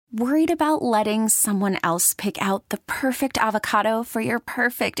Worried about letting someone else pick out the perfect avocado for your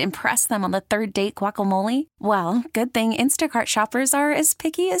perfect impress them on the third date guacamole? Well, good thing Instacart shoppers are as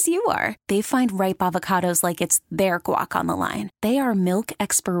picky as you are. They find ripe avocados like it's their guac on the line. They are milk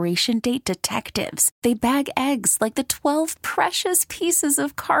expiration date detectives. They bag eggs like the 12 precious pieces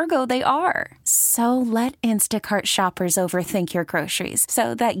of cargo they are. So let Instacart shoppers overthink your groceries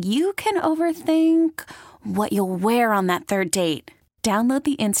so that you can overthink what you'll wear on that third date. Download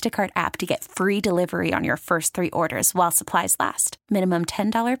the Instacart app to get free delivery on your first 3 orders while supplies last. Minimum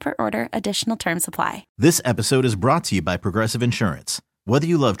 $10 per order. Additional terms apply. This episode is brought to you by Progressive Insurance. Whether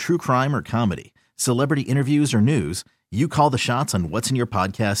you love true crime or comedy, celebrity interviews or news, you call the shots on what's in your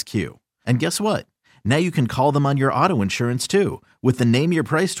podcast queue. And guess what? Now you can call them on your auto insurance too with the Name Your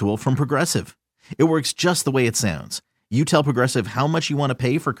Price tool from Progressive. It works just the way it sounds. You tell Progressive how much you want to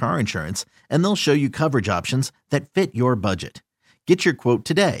pay for car insurance, and they'll show you coverage options that fit your budget. Get your quote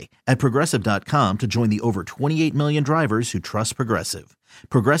today at Progressive.com to join the over 28 million drivers who trust Progressive.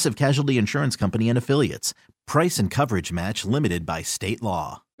 Progressive Casualty Insurance Company and Affiliates. Price and coverage match limited by state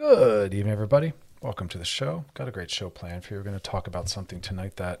law. Good evening, everybody. Welcome to the show. Got a great show planned for you. We're going to talk about something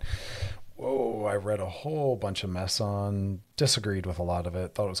tonight that, I read a whole bunch of mess on, disagreed with a lot of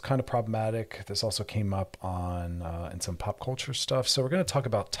it, thought it was kind of problematic. This also came up on in some pop culture stuff. So we're going to talk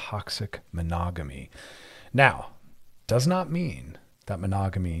about toxic monogamy. Now, does not mean that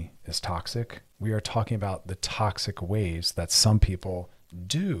monogamy is toxic. We are talking about the toxic ways that some people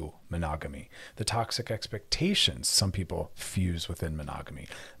do monogamy, the toxic expectations some people fuse within monogamy.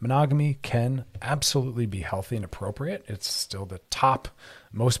 Monogamy can absolutely be healthy and appropriate. It's still the top,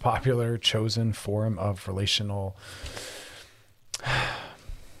 most popular chosen form of relational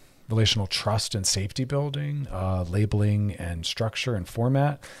trust and safety building, labeling and structure and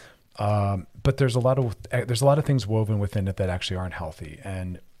format. But there's a lot of things woven within it that actually aren't healthy.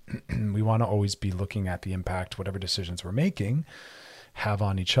 And we want to always be looking at the impact whatever decisions we're making have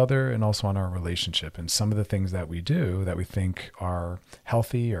on each other and also on our relationship. And some of the things that we do that we think are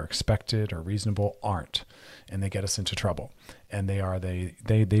healthy or expected or reasonable aren't, and they get us into trouble. And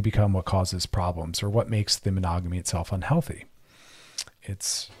they become what causes problems or what makes the monogamy itself unhealthy.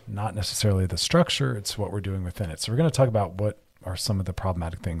 It's not necessarily the structure, it's what we're doing within it. So we're going to talk about what are some of the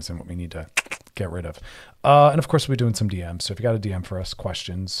problematic things and what we need to get rid of. And of course, we'll be doing some DMs. So if you got a DM for us,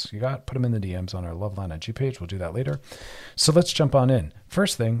 questions, put them in the DMs on our Loveline IG page. We'll do that later. So let's jump on in.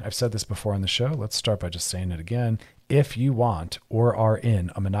 First thing, I've said this before on the show. Let's start by just saying it again. If you want or are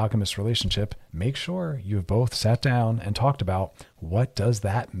in a monogamous relationship, make sure you have both sat down and talked about what does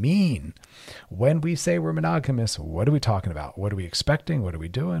that mean? When we say we're monogamous, what are we talking about? What are we expecting? What are we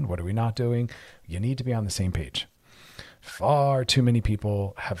doing? What are we not doing? You need to be on the same page. Far too many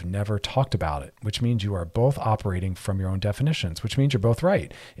people have never talked about it, which means you are both operating from your own definitions, which means you're both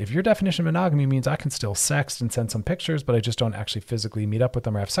right. If your definition of monogamy means I can still sext and send some pictures, but I just don't actually physically meet up with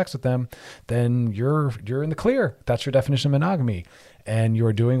them or have sex with them, then you're in the clear. That's your definition of monogamy. And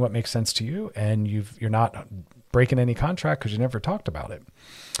you're doing what makes sense to you, and you're not breaking any contract because you never talked about it.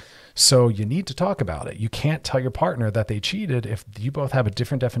 So you need to talk about it. You can't tell your partner that they cheated if you both have a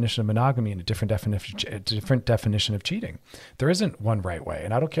different definition of monogamy and a different definition of cheating. There isn't one right way.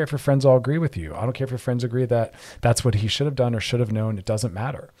 And I don't care if your friends all agree with you. I don't care if your friends agree that that's what he should have done or should have known. It doesn't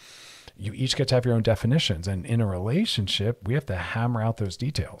matter. You each get to have your own definitions. And in a relationship, we have to hammer out those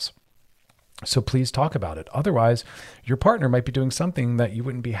details. So please talk about it. Otherwise, your partner might be doing something that you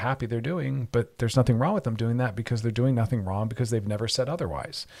wouldn't be happy they're doing, but there's nothing wrong with them doing that because they're doing nothing wrong because they've never said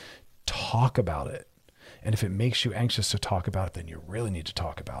otherwise. Talk about it. And if it makes you anxious to talk about it, then you really need to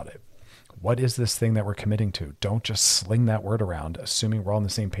talk about it. What is this thing that we're committing to? Don't just sling that word around, assuming we're all on the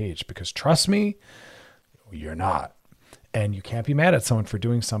same page, because trust me, you're not. And you can't be mad at someone for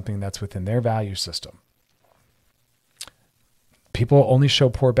doing something that's within their value system. People only show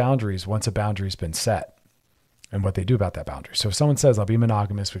poor boundaries once a boundary's been set and what they do about that boundary. So if someone says, I'll be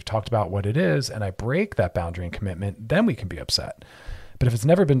monogamous, we've talked about what it is, and I break that boundary and commitment, then we can be upset. But if it's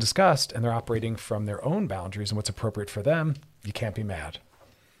never been discussed and they're operating from their own boundaries and what's appropriate for them, you can't be mad.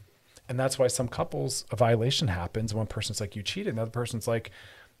 And that's why some couples, a violation happens. One person's like, you cheated. And the other person's like,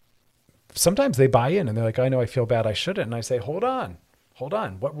 sometimes they buy in and they're like, I know I feel bad, I shouldn't. And I say, hold on.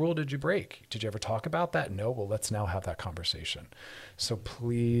 What rule did you break? Did you ever talk about that? No. Well, let's now have that conversation. So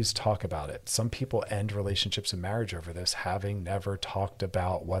please talk about it. Some people end relationships and marriage over this, having never talked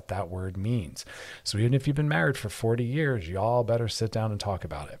about what that word means. So even if you've been married for 40 years, y'all better sit down and talk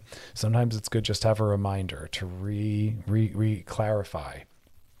about it. Sometimes it's good just to have a reminder to clarify.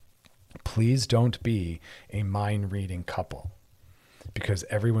 Please don't be a mind reading couple, because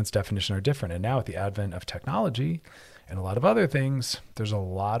everyone's definition are different. And now with the advent of technology, And a lot of other things, there's a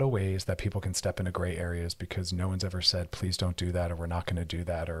lot of ways that people can step into gray areas because no one's ever said, please don't do that, or we're not going to do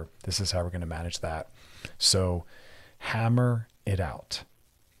that, or this is how we're going to manage that. So hammer it out.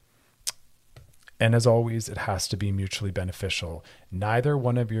 And as always, it has to be mutually beneficial. Neither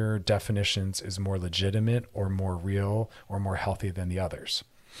one of your definitions is more legitimate or more real or more healthy than the others.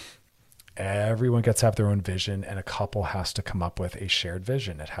 Everyone gets to have their own vision, and a couple has to come up with a shared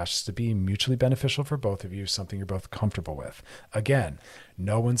vision. It has to be mutually beneficial for both of you, something you're both comfortable with. Again,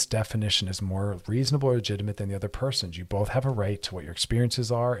 no one's definition is more reasonable or legitimate than the other person's. You both have a right to what your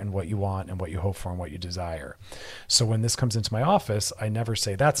experiences are and what you want and what you hope for and what you desire. So when this comes into my office, I never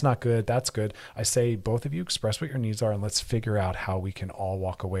say, that's not good, that's good. I say, both of you express what your needs are and let's figure out how we can all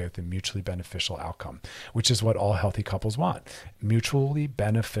walk away with a mutually beneficial outcome, which is what all healthy couples want. Mutually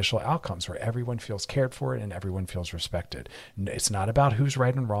beneficial outcomes where everyone feels cared for and everyone feels respected. It's not about who's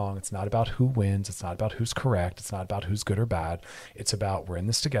right and wrong. It's not about who wins. It's not about who's correct. It's not about who's good or bad. It's about we're in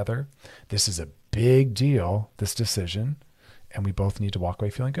this together. This is a big deal, this decision, and we both need to walk away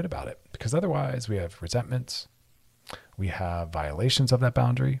feeling good about it, because otherwise we have resentments, we have violations of that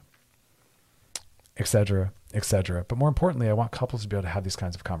boundary, etc., etc. But more importantly, I want couples to be able to have these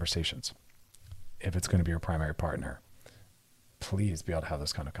kinds of conversations. If it's going to be your primary partner, please be able to have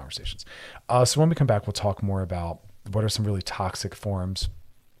those kind of conversations. So when we come back, we'll talk more about what are some really toxic forms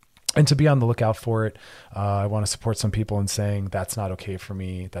and to be on the lookout for it. I want to support some people in saying that's not okay for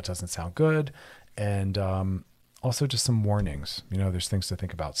me. That doesn't sound good. And also just some warnings. There's things to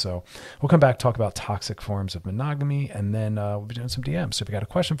think about. So we'll come back, talk about toxic forms of monogamy, and then we'll be doing some DMs. So if you got a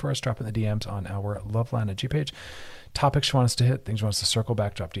question for us, drop it in the DMs on our Loveline at G page. Topics you want us to hit, things you want us to circle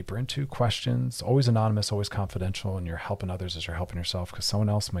back, drop deeper into, questions, always anonymous, always confidential, and you're helping others as you're helping yourself because someone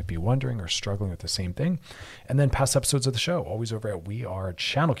else might be wondering or struggling with the same thing. And then past episodes of the show, always over at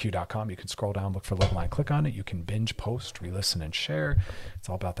wearechannelq.com. You can scroll down, look for Loveline, click on it. You can binge, post, re-listen, and share. It's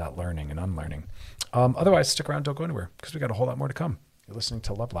all about that learning and unlearning. Otherwise, stick around, don't go anywhere because we got a whole lot more to come. You're listening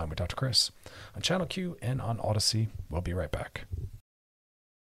to Loveline with Dr. Chris on Channel Q and on Odyssey. We'll be right back.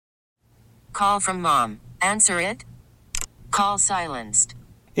 Call from mom. Answer it. Call silenced.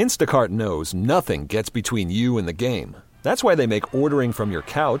 Instacart knows nothing gets between you and the game. That's why they make ordering from your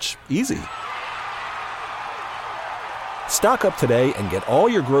couch easy. Stock up today and get all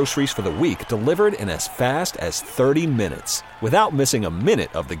your groceries for the week delivered in as fast as 30 minutes without missing a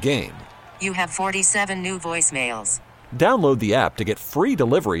minute of the game. You have 47 new voicemails. Download the app to get free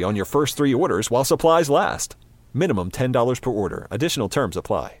delivery on your first 3 orders while supplies last. Minimum $10 per order. Additional terms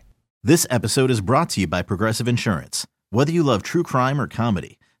apply. This episode is brought to you by Progressive Insurance. Whether you love true crime or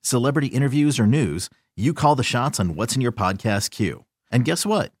comedy, celebrity interviews or news, you call the shots on what's in your podcast queue. And guess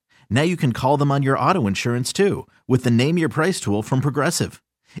what? Now you can call them on your auto insurance too with the Name Your Price tool from Progressive.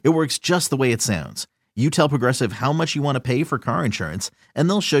 It works just the way it sounds. You tell Progressive how much you want to pay for car insurance, and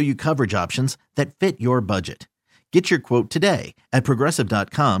they'll show you coverage options that fit your budget. Get your quote today at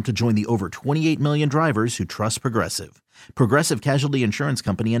Progressive.com to join the over 28 million drivers who trust Progressive. Progressive Casualty Insurance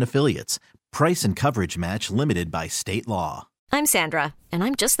Company and Affiliates. Price and coverage match limited by state law. I'm Sandra, and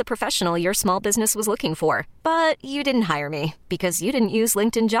I'm just the professional your small business was looking for. But you didn't hire me because you didn't use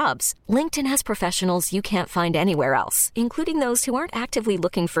LinkedIn Jobs. LinkedIn has professionals you can't find anywhere else, including those who aren't actively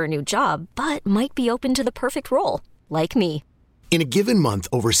looking for a new job, but might be open to the perfect role, like me. In a given month,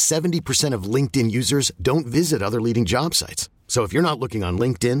 over 70% of LinkedIn users don't visit other leading job sites. So if you're not looking on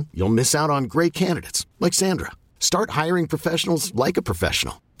LinkedIn, you'll miss out on great candidates like Sandra. Start hiring professionals like a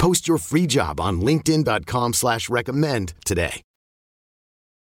professional. Post your free job on linkedin.com/recommend today.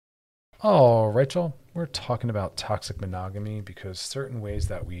 Oh, Rachel, we're talking about toxic monogamy because certain ways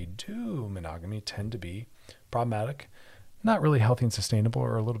that we do monogamy tend to be problematic, not really healthy and sustainable,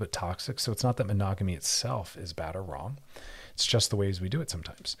 or a little bit toxic. So it's not that monogamy itself is bad or wrong. It's just the ways we do it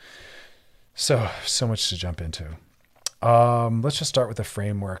sometimes. So much to jump into. Let's just start with the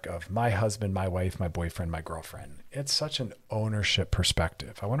framework of my husband, my wife, my boyfriend, my girlfriend. It's such an ownership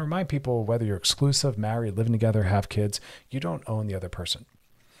perspective. I want to remind people, whether you're exclusive, married, living together, have kids, you don't own the other person.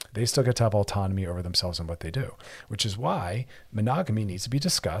 They still get to have autonomy over themselves and what they do, which is why monogamy needs to be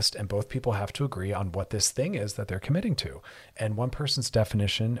discussed and both people have to agree on what this thing is that they're committing to. And one person's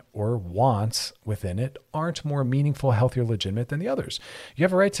definition or wants within it aren't more meaningful, healthy, or legitimate than the others. You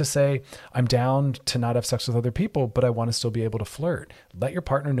have a right to say, I'm down to not have sex with other people, but I want to still be able to flirt. Let your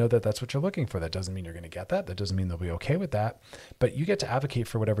partner know that that's what you're looking for. That doesn't mean you're going to get that. That doesn't mean they'll be okay with that. But you get to advocate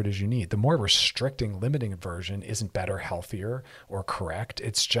for whatever it is you need. The more restricting, limiting version isn't better, healthier, or correct.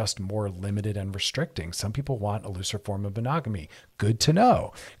 It's just more limited and restricting. Some people want a looser form of monogamy. Good to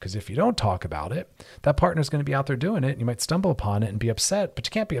know, because if you don't talk about it, that partner's going to be out there doing it and you might stumble upon it and be upset, but you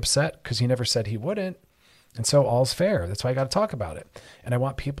can't be upset because he never said he wouldn't. And so all's fair. That's why I got to talk about it. And I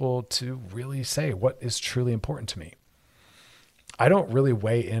want people to really say what is truly important to me. I don't really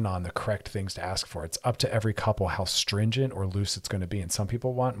weigh in on the correct things to ask for. It's up to every couple how stringent or loose it's going to be. And some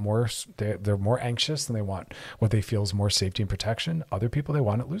people want more, they're more anxious and they want what they feel is more safety and protection. Other people, they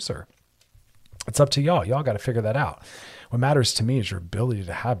want it looser. It's up to y'all. Y'all got to figure that out. What matters to me is your ability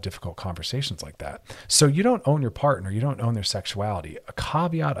to have difficult conversations like that. So you don't own your partner. You don't own their sexuality. A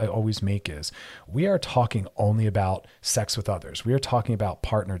caveat I always make is we are talking only about sex with others. We are talking about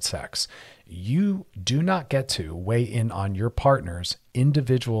partnered sex. You do not get to weigh in on your partner's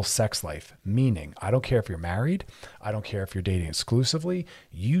individual sex life, meaning I don't care if you're married. I don't care if you're dating exclusively.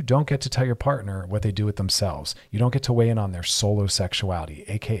 You don't get to tell your partner what they do with themselves. You don't get to weigh in on their solo sexuality,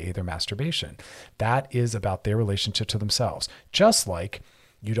 AKA their masturbation. That is about their relationship to themselves. Just like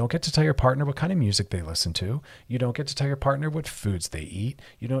you don't get to tell your partner what kind of music they listen to. You don't get to tell your partner what foods they eat.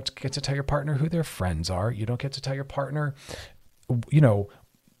 You don't get to tell your partner who their friends are. You don't get to tell your partner,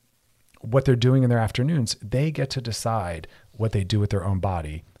 what they're doing in their afternoons. They get to decide what they do with their own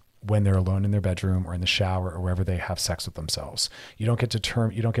body when they're alone in their bedroom or in the shower or wherever they have sex with themselves. You don't get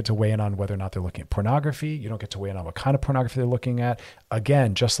to weigh in on whether or not they're looking at pornography. You don't get to weigh in on what kind of pornography they're looking at.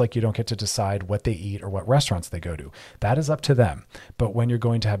 Again, just like you don't get to decide what they eat or what restaurants they go to. That is up to them. But when you're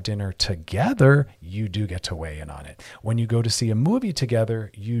going to have dinner together, you do get to weigh in on it. When you go to see a movie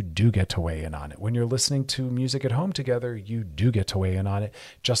together, you do get to weigh in on it. When you're listening to music at home together, you do get to weigh in on it.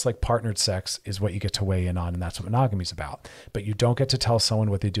 Just like partnered sex is what you get to weigh in on, and that's what monogamy is about. But you don't get to tell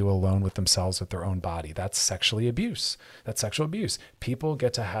someone what they do alone with themselves, with their own body. That's sexually abuse. That's sexual abuse. People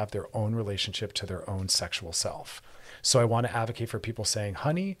get to have their own relationship to their own sexual self. So I want to advocate for people saying,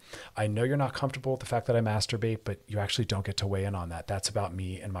 honey, I know you're not comfortable with the fact that I masturbate, but you actually don't get to weigh in on that. That's about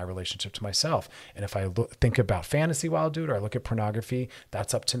me and my relationship to myself. And if I think about fantasy while I do it, or I look at pornography,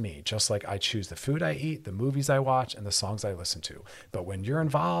 that's up to me. Just like I choose the food I eat, the movies I watch, and the songs I listen to. But when you're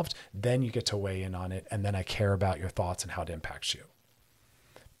involved, then you get to weigh in on it. And then I care about your thoughts and how it impacts you.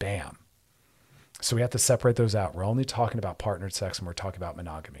 Bam. So we have to separate those out. We're only talking about partnered sex and we're talking about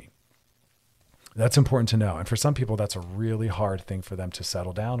monogamy. That's important to know. And for some people, that's a really hard thing for them to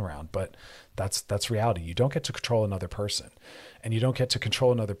settle down around, but that's reality. You don't get to control another person, and you don't get to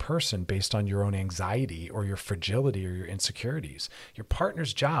control another person based on your own anxiety or your fragility or your insecurities. Your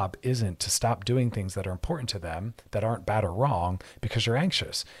partner's job isn't to stop doing things that are important to them that aren't bad or wrong because you're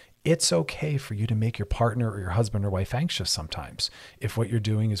anxious. It's okay for you to make your partner or your husband or wife anxious sometimes if what you're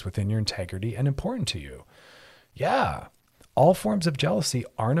doing is within your integrity and important to you. Yeah. All forms of jealousy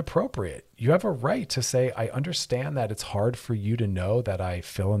aren't appropriate. You have a right to say, I understand that it's hard for you to know that I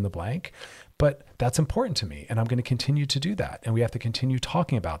fill in the blank, but that's important to me. And I'm going to continue to do that. And we have to continue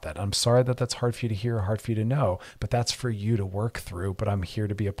talking about that. I'm sorry that that's hard for you to hear or hard for you to know, but that's for you to work through. But I'm here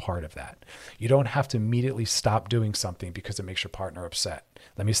to be a part of that. You don't have to immediately stop doing something because it makes your partner upset.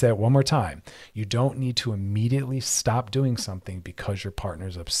 Let me say it one more time. You don't need to immediately stop doing something because your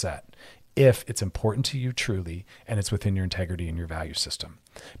partner's upset, if it's important to you truly and it's within your integrity and your value system.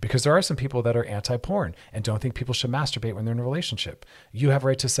 Because there are some people that are anti-porn and don't think people should masturbate when they're in a relationship. You have a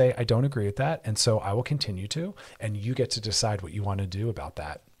right to say, I don't agree with that, and so I will continue to, and you get to decide what you want to do about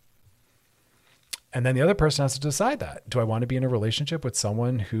that. And then the other person has to decide that. Do I want to be in a relationship with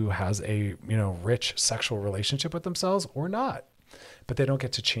someone who has a, rich sexual relationship with themselves or not? But they don't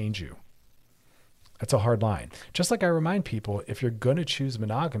get to change you. That's a hard line. Just like I remind people, if you're going to choose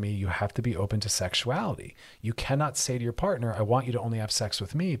monogamy, you have to be open to sexuality. You cannot say to your partner, I want you to only have sex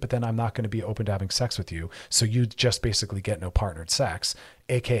with me, but then I'm not going to be open to having sex with you. So you just basically get no partnered sex,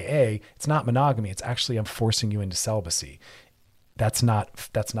 AKA it's not monogamy. It's actually, I'm forcing you into celibacy. That's not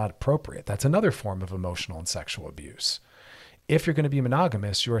appropriate. That's another form of emotional and sexual abuse. If you're going to be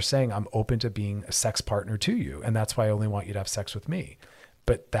monogamous, you are saying I'm open to being a sex partner to you. And that's why I only want you to have sex with me.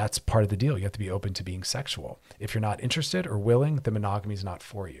 But that's part of the deal. You have to be open to being sexual. If you're not interested or willing, then monogamy is not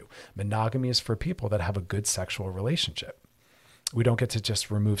for you. Monogamy is for people that have a good sexual relationship. We don't get to just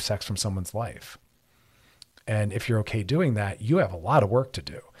remove sex from someone's life. And if you're okay doing that, you have a lot of work to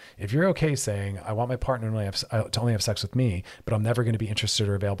do. If you're okay saying, I want my partner to only have sex with me, but I'm never going to be interested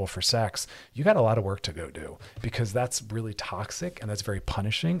or available for sex, you got a lot of work to go do, because that's really toxic and that's very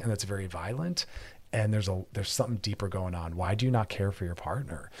punishing and that's very violent. And there's something deeper going on. Why do you not care for your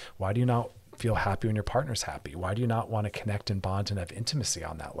partner? Why do you not feel happy when your partner's happy? Why do you not want to connect and bond and have intimacy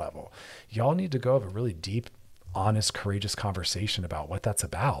on that level? Y'all need to go have a really deep, honest, courageous conversation about what that's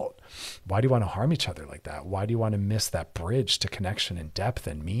about. Why do you want to harm each other like that? Why do you want to miss that bridge to connection and depth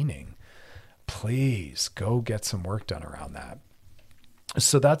and meaning? Please go get some work done around that.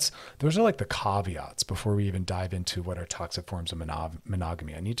 So those are like the caveats before we even dive into what are toxic forms of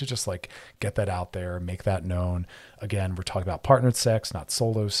monogamy. I need to just like get that out there, make that known. Again, we're talking about partnered sex, not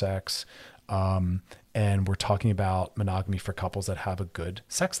solo sex. And we're talking about monogamy for couples that have a good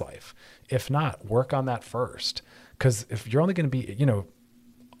sex life. If not, work on that first. Because if you're only going to be,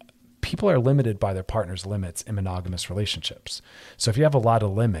 people are limited by their partner's limits in monogamous relationships. So if you have a lot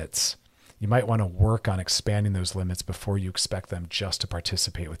of limits, you might want to work on expanding those limits before you expect them just to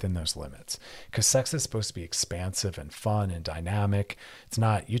participate within those limits. Because sex is supposed to be expansive and fun and dynamic. It's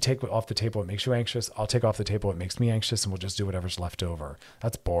not, you take off the table what makes you anxious, I'll take off the table what makes me anxious, and we'll just do whatever's left over.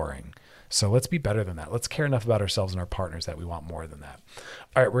 That's boring. So let's be better than that. Let's care enough about ourselves and our partners that we want more than that.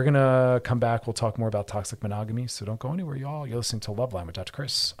 All right, we're going to come back. We'll talk more about toxic monogamy. So don't go anywhere, y'all. You're listening to Loveline with Dr.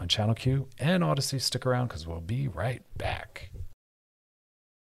 Chris on Channel Q and Odyssey. Stick around because we'll be right back.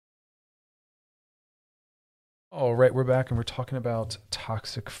 All right, we're back and we're talking about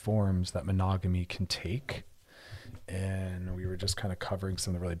toxic forms that monogamy can take. And we were just kind of covering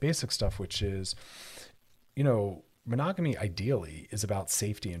some of the really basic stuff, which is, monogamy ideally is about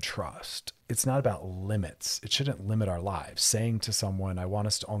safety and trust. It's not about limits. It shouldn't limit our lives. Saying to someone, I want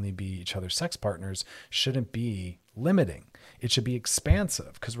us to only be each other's sex partners, shouldn't be limiting. It should be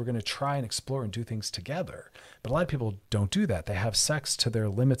expansive because we're going to try and explore and do things together. But a lot of people don't do that. They have sex to their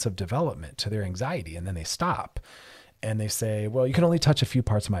limits of development, to their anxiety, and then they stop. And they say, well, you can only touch a few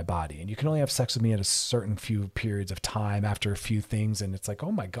parts of my body and you can only have sex with me at a certain few periods of time after a few things. And it's like,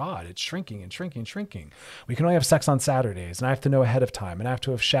 oh my God, it's shrinking and shrinking and shrinking. We can only have sex on Saturdays and I have to know ahead of time and I have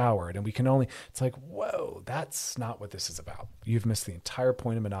to have showered and we can only, it's like, whoa, that's not what this is about. You've missed the entire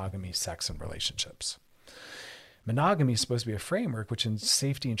point of monogamy, sex, and relationships. Monogamy is supposed to be a framework which in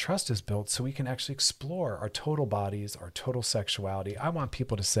safety and trust is built so we can actually explore our total bodies, our total sexuality. I want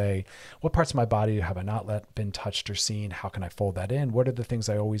people to say, what parts of my body have I not been touched or seen? How can I fold that in? What are the things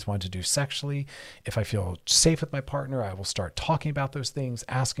I always want to do sexually? If I feel safe with my partner, I will start talking about those things,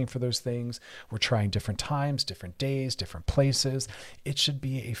 asking for those things. We're trying different times, different days, different places. It should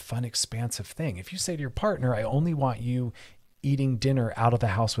be a fun, expansive thing. If you say to your partner, I only want you eating dinner out of the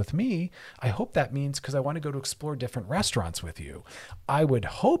house with me, I hope that means because I want to go to explore different restaurants with you. I would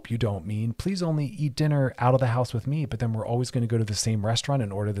hope you don't mean please only eat dinner out of the house with me, but then we're always going to go to the same restaurant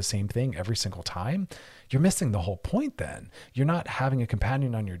and order the same thing every single time. You're missing the whole point then. You're not having a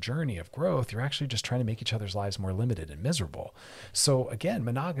companion on your journey of growth. You're actually just trying to make each other's lives more limited and miserable. So again,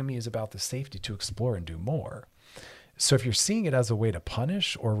 monogamy is about the safety to explore and do more. So if you're seeing it as a way to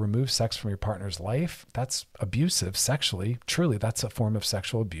punish or remove sex from your partner's life, that's abusive sexually. Truly, that's a form of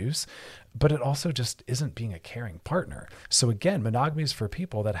sexual abuse. But it also just isn't being a caring partner. So again, monogamy is for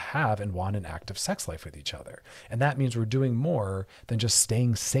people that have and want an active sex life with each other. And that means we're doing more than just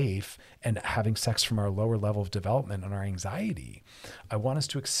staying safe and having sex from our lower level of development and our anxiety. I want us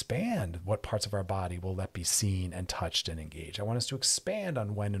to expand what parts of our body will let be seen and touched and engaged. I want us to expand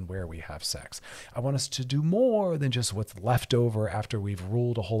on when and where we have sex. I want us to do more than just what's left over after we've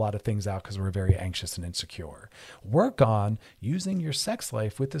ruled a whole lot of things out because we're very anxious and insecure. Work on using your sex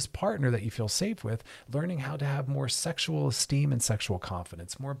life with this partner that you feel safe with, learning how to have more sexual esteem and sexual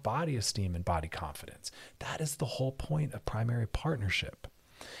confidence, more body esteem and body confidence. That is the whole point of primary partnership.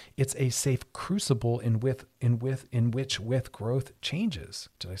 It's a safe crucible in which growth changes.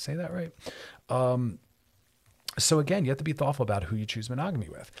 Did I say that right? So again, you have to be thoughtful about who you choose monogamy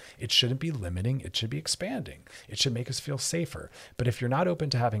with. It shouldn't be limiting. It should be expanding. It should make us feel safer. But if you're not open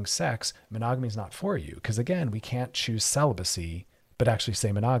to having sex, monogamy is not for you. Because again, we can't choose celibacy but actually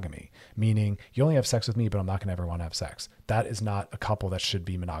say monogamy, meaning you only have sex with me, but I'm not going to ever want to have sex. That is not a couple that should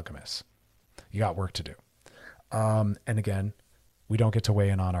be monogamous. You got work to do. And again, we don't get to weigh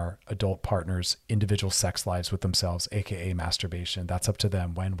in on our adult partners' individual sex lives with themselves, aka masturbation. That's up to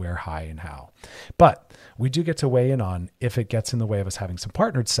them when, where, how, and how. But we do get to weigh in on if it gets in the way of us having some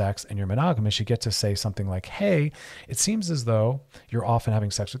partnered sex and you're monogamous, you get to say something like, hey, it seems as though you're often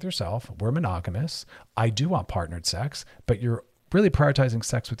having sex with yourself. We're monogamous. I do want partnered sex, but you're really prioritizing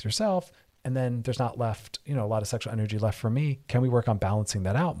sex with yourself. And then there's not left, a lot of sexual energy left for me. Can we work on balancing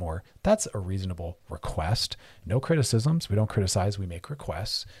that out more? That's a reasonable request. No criticisms. We don't criticize. We make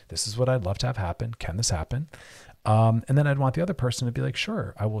requests. This is what I'd love to have happen. Can this happen? And then I'd want the other person to be like,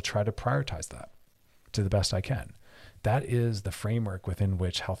 sure, I will try to prioritize that to the best I can. That is the framework within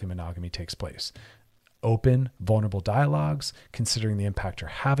which healthy monogamy takes place. Open, vulnerable dialogues, considering the impact you're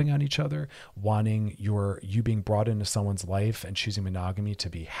having on each other, wanting you being brought into someone's life and choosing monogamy to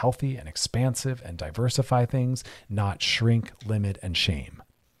be healthy and expansive and diversify things, not shrink, limit, and shame.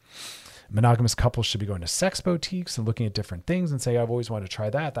 Monogamous couples should be going to sex boutiques and looking at different things and say, I've always wanted to try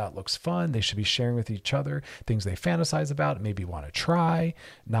that. That looks fun. They should be sharing with each other things they fantasize about, maybe want to try,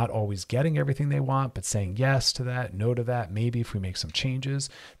 not always getting everything they want, but saying yes to that, no to that, maybe if we make some changes.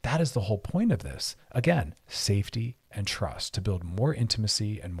 That is the whole point of this. Again, safety and trust to build more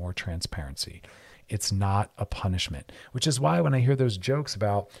intimacy and more transparency. It's not a punishment, which is why when I hear those jokes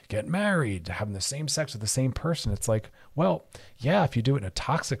about getting married, having the same sex with the same person, it's like, well, yeah, if you do it in a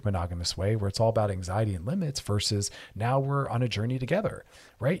toxic monogamous way where it's all about anxiety and limits versus now we're on a journey together,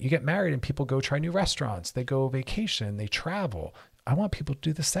 right? You get married and people go try new restaurants, they go vacation, they travel. I want people to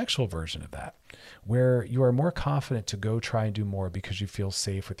do the sexual version of that, where you are more confident to go try and do more because you feel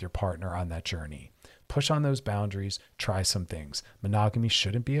safe with your partner on that journey. Push on those boundaries, try some things. Monogamy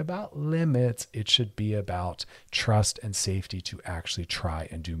shouldn't be about limits. It should be about trust and safety to actually try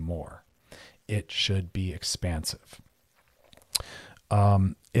and do more. It should be expansive.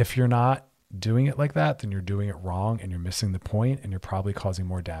 If you're not doing it like that, then you're doing it wrong and you're missing the point and you're probably causing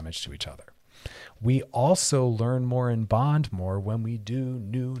more damage to each other. We also learn more and bond more when we do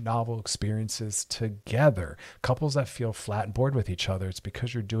new novel experiences together. Couples that feel flat and bored with each other, it's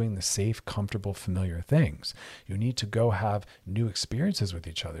because you're doing the safe, comfortable, familiar things. You need to go have new experiences with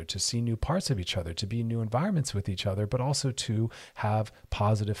each other, to see new parts of each other, to be in new environments with each other, but also to have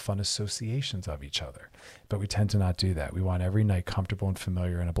positive, fun associations of each other. But we tend to not do that. We want every night comfortable and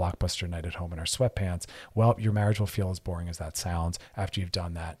familiar and a blockbuster night at home in our sweatpants. Well, your marriage will feel as boring as that sounds after you've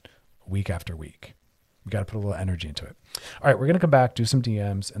done that week after week. We got to put a little energy into it. All right, we're going to come back, do some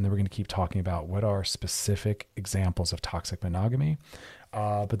DMs, and then we're going to keep talking about what are specific examples of toxic monogamy.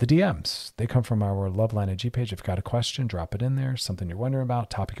 But the DMs, they come from our Loveline IG page. If you've got a question, drop it in there. Something you're wondering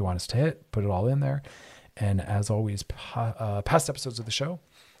about, topic you want us to hit, put it all in there. And as always, past episodes of the show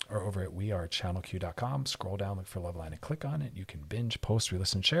are over at wearechannelq.com. Scroll down, look for Loveline, and click on it. You can binge, post,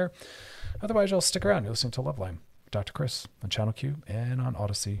 re-listen, share. Otherwise, you'll stick around. You're listening to Loveline. Dr. Chris on Channel Q and on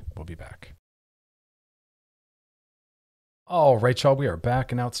Odyssey. We'll be back. All right, y'all, we are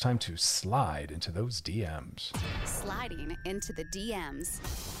back, and now it's time to slide into those DMs. Sliding into the DMs.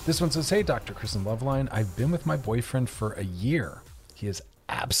 This one says, hey, Dr. Chris and Loveline, I've been with my boyfriend for a year. He is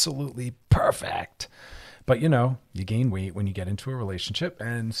absolutely perfect. But, you gain weight when you get into a relationship,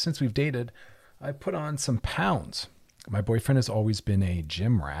 and since we've dated, I put on some pounds. My boyfriend has always been a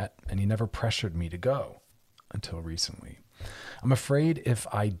gym rat, and he never pressured me to go. Until recently. I'm afraid if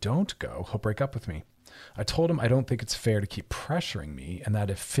I don't go, he'll break up with me. I told him I don't think it's fair to keep pressuring me and that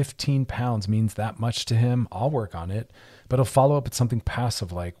if 15 pounds means that much to him, I'll work on it, but he'll follow up with something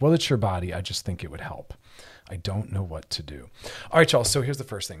passive like, well, it's your body. I just think it would help. I don't know what to do. All right, y'all. So here's the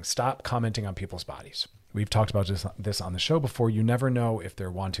first thing. Stop commenting on people's bodies. We've talked about this on the show before. You never know if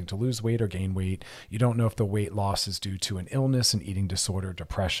they're wanting to lose weight or gain weight. You don't know if the weight loss is due to an illness, an eating disorder,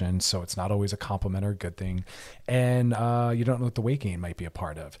 depression. So it's not always a compliment or a good thing. And you don't know what the weight gain might be a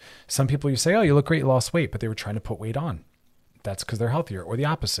part of. Some people you say, oh, you look great, you lost weight, but they were trying to put weight on. That's because they're healthier, or the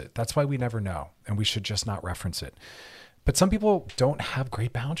opposite. That's why we never know. And we should just not reference it. But some people don't have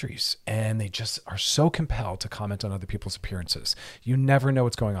great boundaries and they just are so compelled to comment on other people's appearances. You never know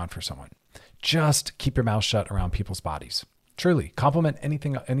what's going on for someone. Just keep your mouth shut around people's bodies. Truly, compliment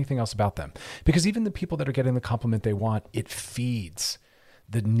anything else about them. Because even the people that are getting the compliment they want, it feeds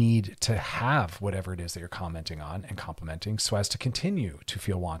the need to have whatever it is that you're commenting on and complimenting so as to continue to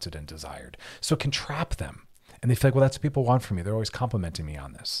feel wanted and desired. So it can trap them. And they feel like, well, that's what people want from me. They're always complimenting me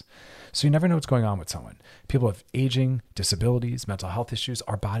on this. So you never know what's going on with someone. People have aging, disabilities, mental health issues.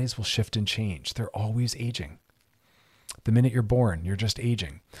 Our bodies will shift and change. They're always aging. The minute you're born, you're just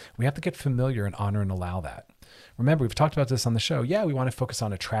aging. We have to get familiar and honor and allow that. Remember, we've talked about this on the show. Yeah, we want to focus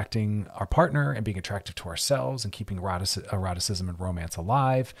on attracting our partner and being attractive to ourselves and keeping eroticism and romance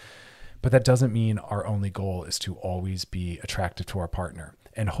alive. But that doesn't mean our only goal is to always be attractive to our partner.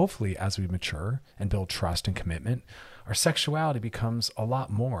 And hopefully, as we mature and build trust and commitment, our sexuality becomes a lot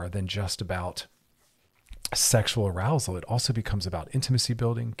more than just about sexual arousal. It also becomes about intimacy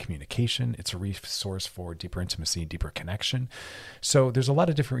building, communication. It's a resource for deeper intimacy, deeper connection. So there's a lot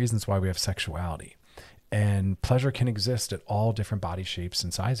of different reasons why we have sexuality. And pleasure can exist at all different body shapes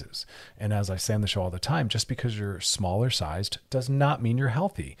and sizes. And as I say on the show all the time, just because you're smaller sized does not mean you're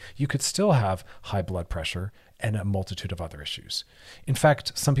healthy. You could still have high blood pressure and a multitude of other issues. In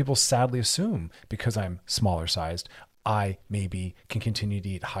fact, some people sadly assume because I'm smaller sized, I maybe can continue to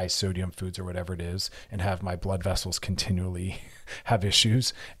eat high sodium foods or whatever it is and have my blood vessels continually have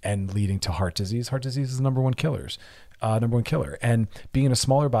issues and leading to heart disease. Heart disease is the number one killer. And being in a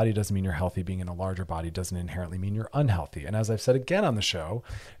smaller body doesn't mean you're healthy. Being in a larger body doesn't inherently mean you're unhealthy. And as I've said again on the show,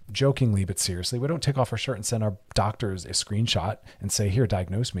 jokingly but seriously, we don't take off our shirt and send our doctors a screenshot and say, here,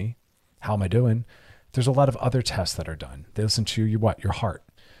 diagnose me. How am I doing? There's a lot of other tests that are done. They listen to your heart,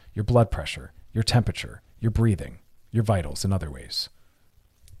 your blood pressure, your temperature, your breathing, your vitals in other ways.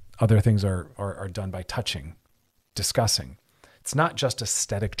 Other things are done by touching, discussing. It's not just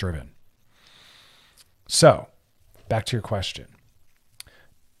aesthetic driven. So back to your question.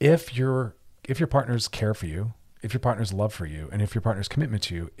 If your partner's care for you, if your partner's love for you, and if your partner's commitment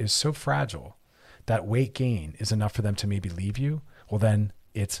to you is so fragile that weight gain is enough for them to maybe leave you, well, then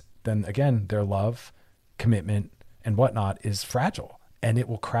again, their love, commitment, and whatnot is fragile, and it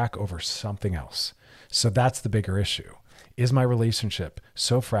will crack over something else. So that's the bigger issue. Is my relationship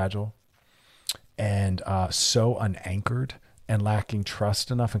so fragile and so unanchored and lacking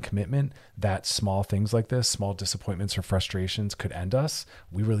trust enough and commitment that small things like this, small disappointments or frustrations could end us?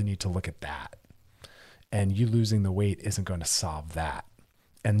 We really need to look at that. And you losing the weight isn't going to solve that.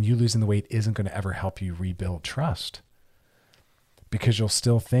 And you losing the weight isn't going to ever help you rebuild trust, because you'll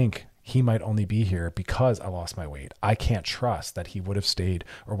still think he might only be here because I lost my weight. I can't trust that he would have stayed,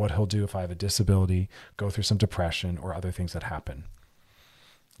 or what he'll do if I have a disability, go through some depression or other things that happen.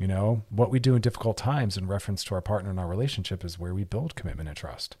 You know, what we do in difficult times in reference to our partner in our relationship is where we build commitment and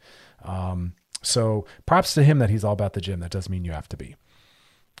trust. So props to him that he's all about the gym. That doesn't mean you have to be.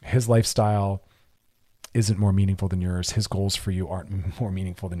 His lifestyle isn't more meaningful than yours. His goals for you aren't more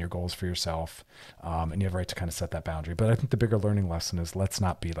meaningful than your goals for yourself. And you have a right to kind of set that boundary. But I think the bigger learning lesson is, let's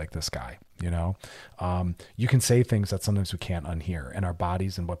not be like this guy. You know, you can say things that sometimes we can't unhear, and our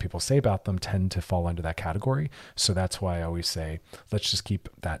bodies and what people say about them tend to fall under that category. So that's why I always say, let's just keep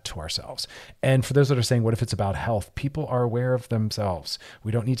that to ourselves. And for those that are saying, what if it's about health? People are aware of themselves.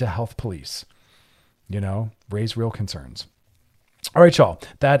 We don't need to health police, you know, raise real concerns. All right, y'all.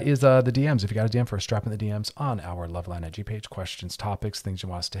 That is the DMs. If you got a DM for us, drop in the DMs on our Loveline IG page. Questions, topics, things you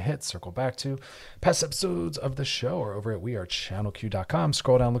want us to hit, circle back to. Past episodes of the show are over at wearechannelq.com.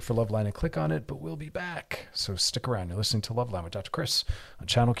 Scroll down, look for Loveline, and click on it, but we'll be back. So stick around. You're listening to Loveline with Dr. Chris on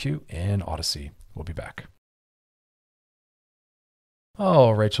Channel Q and Odyssey. We'll be back.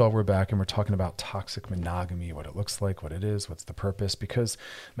 All right, y'all, we're back, and we're talking about toxic monogamy, what it looks like, what it is, what's the purpose, because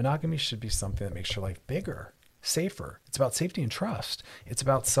monogamy should be something that makes your life bigger, safer. It's about safety and trust. It's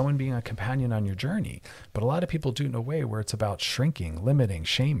about someone being a companion on your journey. But a lot of people do it in a way where it's about shrinking, limiting,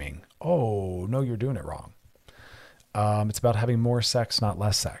 shaming. Oh, no, you're doing it wrong. It's about having more sex, not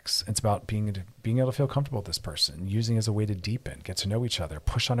less sex. It's about being able to feel comfortable with this person, using as a way to deepen, get to know each other,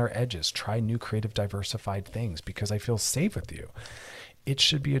 push on our edges, try new creative, diversified things because I feel safe with you. It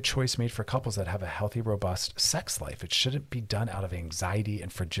should be a choice made for couples that have a healthy, robust sex life. It shouldn't be done out of anxiety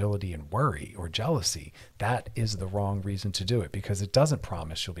and fragility and worry or jealousy. That is the wrong reason to do it, because it doesn't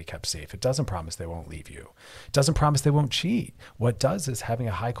promise you'll be kept safe. It doesn't promise they won't leave you. It doesn't promise they won't cheat. What it does is having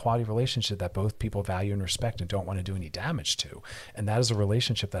a high quality relationship that both people value and respect and don't want to do any damage to. And that is a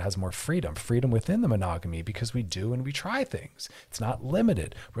relationship that has more freedom within the monogamy, because we do and we try things. It's not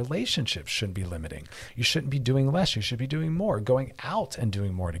limited. Relationships shouldn't be limiting. You shouldn't be doing less. You should be doing more, going out and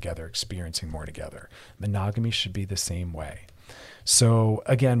doing more together, experiencing more together. Monogamy should be the same way. So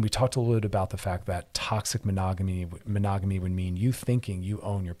again, we talked a little bit about the fact that toxic monogamy would mean you thinking you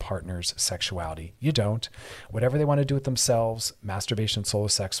own your partner's sexuality. You don't. Whatever they want to do with themselves, masturbation, solo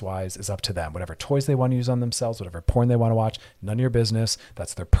sex wise, is up to them. Whatever toys they want to use on themselves, whatever porn they want to watch, none of your business.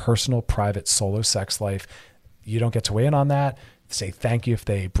 That's their personal, private, solo sex life. You don't get to weigh in on that. Say thank you if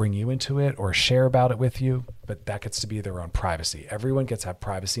they bring you into it or share about it with you, but that gets to be their own privacy. Everyone gets to have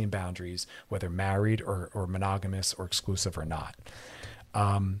privacy and boundaries, whether married or monogamous or exclusive or not.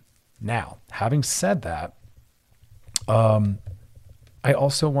 Now, having said that, I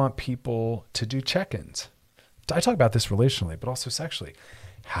also want people to do check-ins. I talk about this relationally, but also sexually.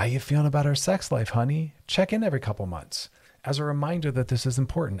 How you feeling about our sex life, honey? Check in every couple months. As a reminder that this is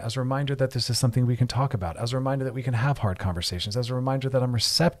important, as a reminder that this is something we can talk about, as a reminder that we can have hard conversations, as a reminder that I'm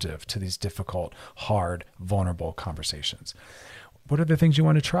receptive to these difficult, hard, vulnerable conversations. What are the things you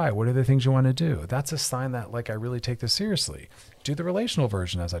want to try? What are the things you want to do? That's a sign that, like, I really take this seriously. Do the relational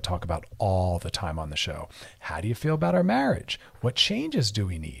version, as I talk about all the time on the show. How do you feel about our marriage? What changes do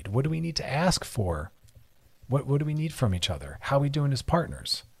we need? What do we need to ask for? What do we need from each other? How are we doing as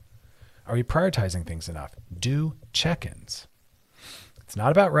partners? Are we prioritizing things enough? Do check-ins. It's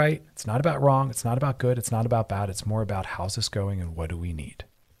not about right. It's not about wrong. It's not about good. It's not about bad. It's more about how's this going and what do we need?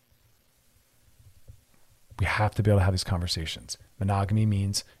 We have to be able to have these conversations. Monogamy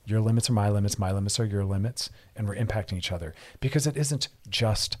means your limits are my limits are your limits, and we're impacting each other, because it isn't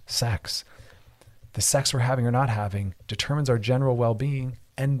just sex. The sex we're having or not having determines our general well-being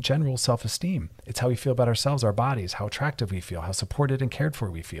and general self-esteem. It's how we feel about ourselves, our bodies, how attractive we feel, how supported and cared for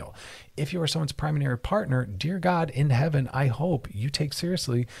we feel. If you are someone's primary partner, dear God in heaven, I hope you take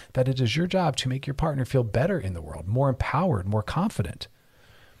seriously that it is your job to make your partner feel better in the world, more empowered, more confident.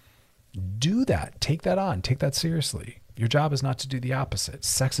 Do that. Take that on. Take that seriously. Your job is not to do the opposite.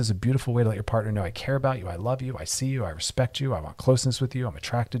 Sex is a beautiful way to let your partner know I care about you, I love you, I see you, I respect you, I want closeness with you, I'm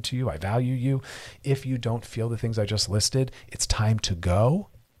attracted to you, I value you. If you don't feel the things I just listed, it's time to go,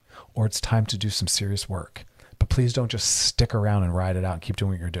 or it's time to do some serious work. But please don't just stick around and ride it out and keep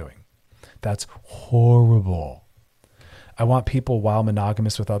doing what you're doing. That's horrible. I want people, while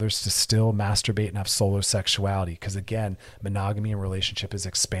monogamous with others, to still masturbate and have solo sexuality. Because again, monogamy in relationship is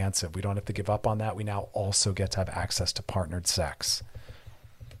expansive. We don't have to give up on that. We now also get to have access to partnered sex.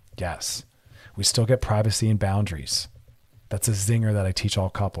 Yes, we still get privacy and boundaries. That's a zinger that I teach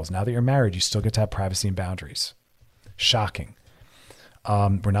all couples. Now that you're married, you still get to have privacy and boundaries. Shocking.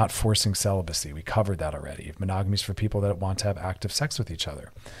 We're not forcing celibacy. We covered that already. Monogamy is for people that want to have active sex with each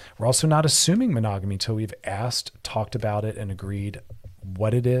other. We're also not assuming monogamy until we've asked, talked about it, and agreed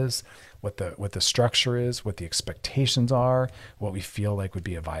what it is, what the structure is, what the expectations are, what we feel like would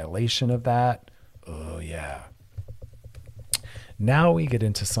be a violation of that. Oh, yeah. Now we get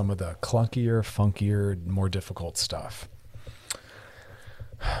into some of the clunkier, funkier, more difficult stuff.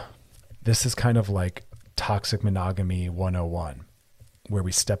 This is kind of like toxic monogamy 101. Where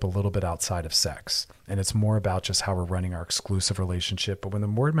we step a little bit outside of sex. And it's more about just how we're running our exclusive relationship. But when the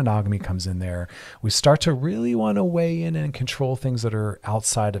word monogamy comes in there, we start to really want to weigh in and control things that are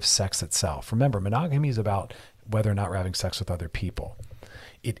outside of sex itself. Remember, monogamy is about whether or not we're having sex with other people.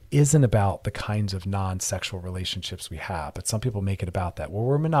 It isn't about the kinds of non-sexual relationships we have, but some people make it about that. Well,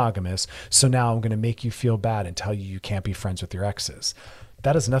 we're monogamous, so now I'm going to make you feel bad and tell you can't be friends with your exes.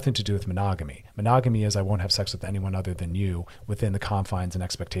 That has nothing to do with monogamy. Monogamy is I won't have sex with anyone other than you within the confines and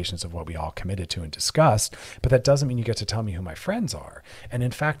expectations of what we all committed to and discussed. But that doesn't mean you get to tell me who my friends are. And in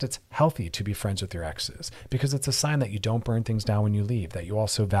fact, it's healthy to be friends with your exes because it's a sign that you don't burn things down when you leave, that you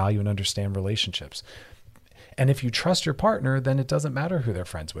also value and understand relationships. And if you trust your partner, then it doesn't matter who they're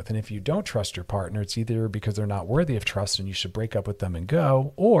friends with. And if you don't trust your partner, it's either because they're not worthy of trust and you should break up with them and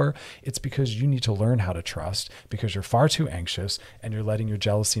go, or it's because you need to learn how to trust because you're far too anxious and you're letting your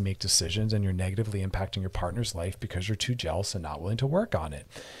jealousy make decisions and you're negatively impacting your partner's life because you're too jealous and not willing to work on it.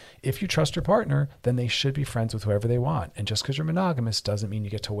 If you trust your partner, then they should be friends with whoever they want. And just because you're monogamous doesn't mean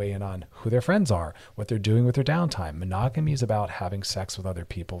you get to weigh in on who their friends are, what they're doing with their downtime. Monogamy is about having sex with other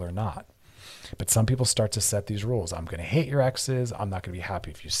people or not. But some people start to set these rules. I'm going to hate your exes. I'm not going to be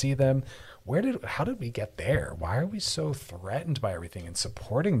happy if you see them. How did we get there? Why are we so threatened by everything and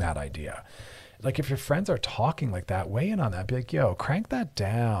supporting that idea? Like if your friends are talking like that, weigh in on that. Be like, yo, crank that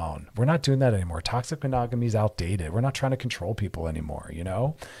down. We're not doing that anymore. Toxic monogamy is outdated. We're not trying to control people anymore, you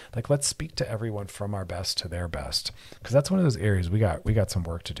know? Like let's speak to everyone from our best to their best. Because that's one of those areas we got some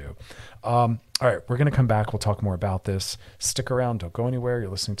work to do. All right, we're going to come back. We'll talk more about this. Stick around. Don't go anywhere. You're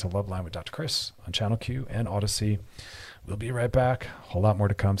listening to Love Line with Dr. Chris on Channel Q and Odyssey. We'll be right back. A whole lot more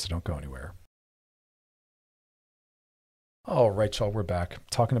to come, so don't go anywhere. All right, y'all, we're back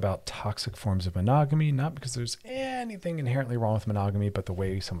talking about toxic forms of monogamy, not because there's anything inherently wrong with monogamy, but the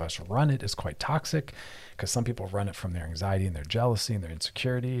way some of us run it is quite toxic because some people run it from their anxiety and their jealousy and their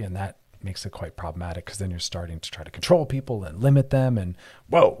insecurity, and that makes it quite problematic because then you're starting to try to control people and limit them, and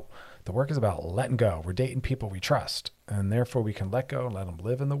whoa, the work is about letting go. We're dating people we trust, and therefore we can let go and let them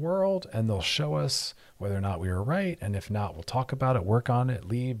live in the world, and they'll show us whether or not we were right. And if not, we'll talk about it, work on it,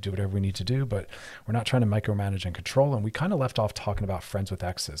 leave, do whatever we need to do. But we're not trying to micromanage and control. And we kind of left off talking about friends with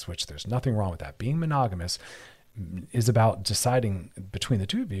exes, which there's nothing wrong with that. Being monogamous is about deciding between the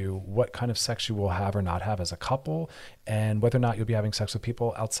two of you what kind of sex you will have or not have as a couple and whether or not you'll be having sex with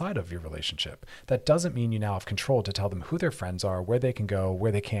people outside of your relationship. That doesn't mean you now have control to tell them who their friends are, where they can go,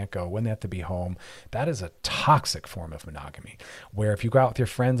 where they can't go, when they have to be home. That is a toxic form of monogamy, where if you go out with your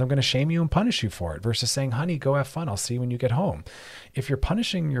friends, I'm going to shame you and punish you for it versus saying, honey, go have fun. I'll see you when you get home. If you're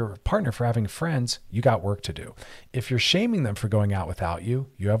punishing your partner for having friends, you got work to do. If you're shaming them for going out without you,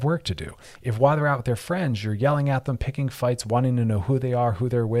 you have work to do. If while they're out with their friends, you're yelling at them, picking fights, wanting to know who they are, who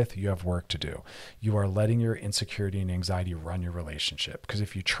they're with, you have work to do. You are letting your insecurity and anxiety run your relationship. Because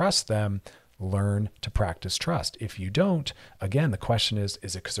if you trust them, learn to practice trust. If you don't, again, the question is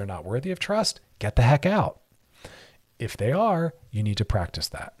it because they're not worthy of trust? Get the heck out. If they are, you need to practice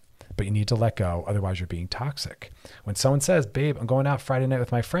that. But you need to let go, otherwise you're being toxic. When someone says, babe, I'm going out Friday night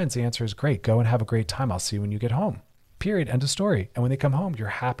with my friends, the answer is great. Go and have a great time. I'll see you when you get home. Period. End of story. And when they come home, you're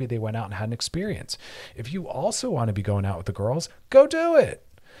happy they went out and had an experience. If you also want to be going out with the girls, go do it.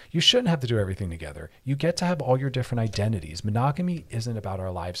 You shouldn't have to do everything together. You get to have all your different identities. Monogamy isn't about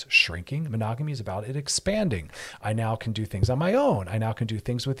our lives shrinking. Monogamy is about it expanding. I now can do things on my own. I now can do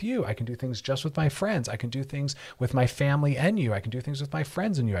things with you. I can do things just with my friends. I can do things with my family and you. I can do things with my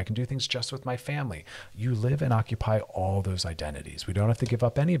friends and you. I can do things just with my family. You live and occupy all those identities. We don't have to give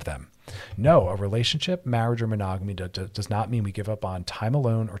up any of them. No, a relationship, marriage, or monogamy does not mean we give up on time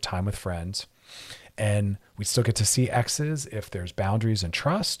alone or time with friends. And we still get to see exes if there's boundaries and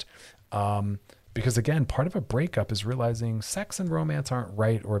trust. Because again, part of a breakup is realizing sex and romance aren't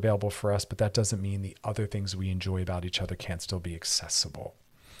right or available for us, but that doesn't mean the other things we enjoy about each other can't still be accessible.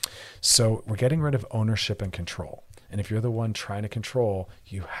 So we're getting rid of ownership and control. And if you're the one trying to control,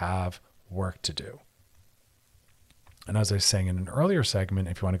 you have work to do. And as I was saying in an earlier segment,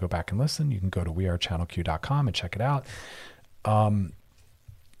 if you want to go back and listen, you can go to wearechannelq.com and check it out.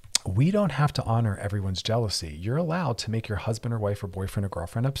 We don't have to honor everyone's jealousy. You're allowed to make your husband or wife or boyfriend or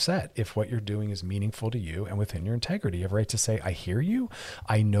girlfriend upset if what you're doing is meaningful to you and within your integrity. You have a right to say, I hear you.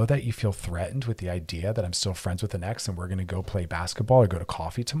 I know that you feel threatened with the idea that I'm still friends with an ex and we're going to go play basketball or go to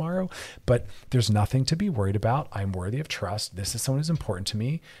coffee tomorrow, but there's nothing to be worried about. I'm worthy of trust. This is someone who's important to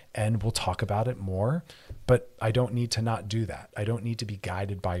me and we'll talk about it more, but I don't need to not do that. I don't need to be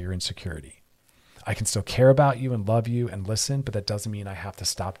guided by your insecurity. I can still care about you and love you and listen, but that doesn't mean I have to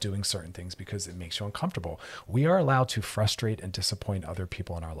stop doing certain things because it makes you uncomfortable. We are allowed to frustrate and disappoint other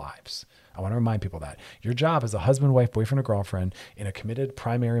people in our lives. I want to remind people that your job as a husband, wife, boyfriend, or girlfriend in a committed,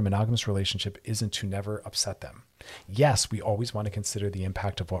 primary, monogamous relationship isn't to never upset them. Yes, we always want to consider the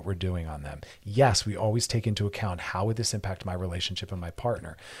impact of what we're doing on them. Yes, we always take into account how would this impact my relationship and my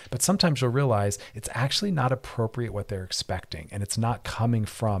partner. But sometimes you'll realize it's actually not appropriate what they're expecting, and it's not coming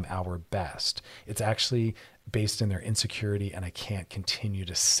from our best. It's actually based in their insecurity, and I can't continue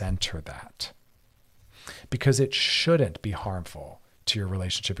to center that. Because it shouldn't be harmful to your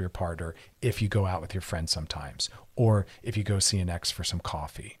relationship, your partner, if you go out with your friends sometimes, or if you go see an ex for some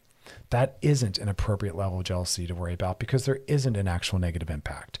coffee. That isn't an appropriate level of jealousy to worry about because there isn't an actual negative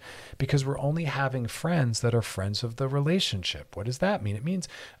impact. Because we're only having friends that are friends of the relationship. What does that mean? It means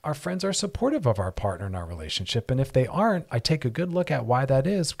our friends are supportive of our partner in our relationship. And if they aren't, I take a good look at why that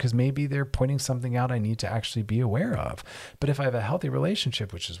is, because maybe they're pointing something out I need to actually be aware of. But if I have a healthy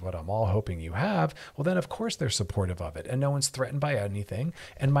relationship, which is what I'm all hoping you have, well, then of course they're supportive of it and no one's threatened by anything.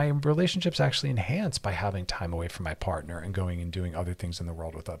 And my relationship's actually enhanced by having time away from my partner and going and doing other things in the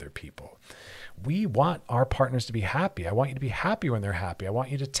world with other people. We want our partners to be happy. I want you to be happy when they're happy. I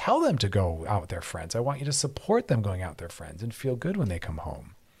want you to tell them to go out with their friends. I want you to support them going out with their friends and feel good when they come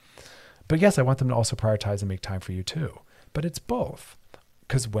home. But yes, I want them to also prioritize and make time for you too. But it's both.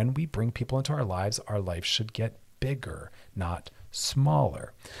 Because when we bring people into our lives should get bigger, not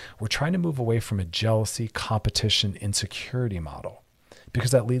smaller. We're trying to move away from a jealousy, competition, insecurity model.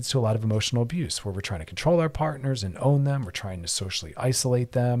 Because that leads to a lot of emotional abuse where we're trying to control our partners and own them. We're trying to socially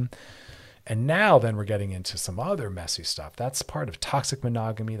isolate them. And now then we're getting into some other messy stuff. That's part of toxic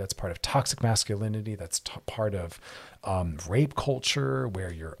monogamy. That's part of toxic masculinity. That's part of rape culture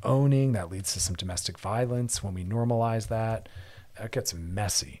where you're owning. That leads to some domestic violence. When we normalize that, it gets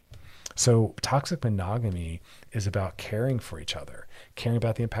messy. So toxic monogamy is about caring for each other, caring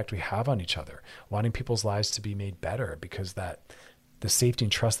about the impact we have on each other, wanting people's lives to be made better because the safety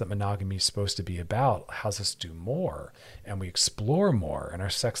and trust that monogamy is supposed to be about allows us to do more and we explore more and our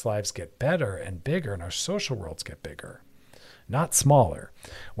sex lives get better and bigger and our social worlds get bigger, not smaller.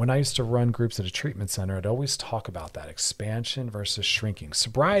 When I used to run groups at a treatment center, I'd always talk about that expansion versus shrinking.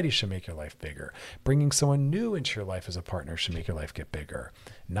 Sobriety should make your life bigger. Bringing someone new into your life as a partner should make your life get bigger,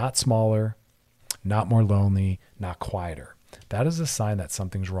 not smaller, not more lonely, not quieter. That is a sign that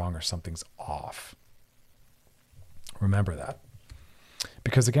something's wrong or something's off. Remember that.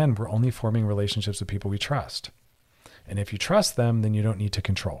 Because again, we're only forming relationships with people we trust. And if you trust them, then you don't need to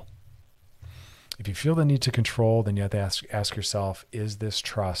control. If you feel the need to control, then you have to ask yourself, is this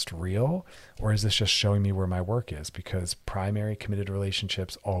trust real? Or is this just showing me where my work is? Because primary committed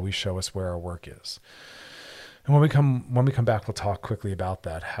relationships always show us where our work is. And when we come back, we'll talk quickly about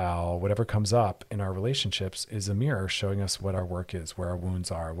that, how whatever comes up in our relationships is a mirror showing us what our work is, where our wounds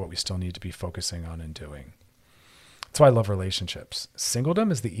are, what we still need to be focusing on and doing. That's why I love relationships. Singledom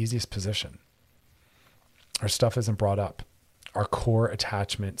is the easiest position. Our stuff isn't brought up. Our core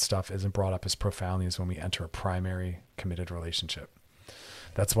attachment stuff isn't brought up as profoundly as when we enter a primary committed relationship.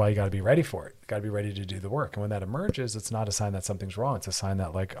 That's why you got to be ready for it. You got to be ready to do the work. And when that emerges, it's not a sign that something's wrong. It's a sign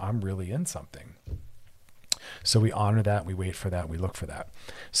that I'm really in something. So we honor that, we wait for that, we look for that.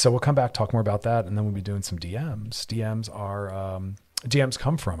 So we'll come back, talk more about that, and then we'll be doing some DMs. DMs are DMs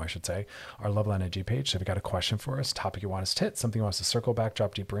come from, I should say, our Loveline IG page. So if you got a question for us, topic you want us to hit, something you want us to circle back,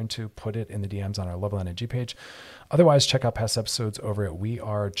 drop deeper into, put it in the DMs on our Loveline IG page. Otherwise, check out past episodes over at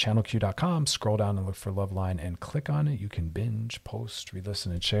wearechannelq.com. Scroll down and look for Loveline and click on it. You can binge, post,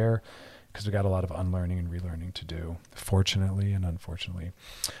 re-listen, and share, because we got a lot of unlearning and relearning to do, fortunately and unfortunately.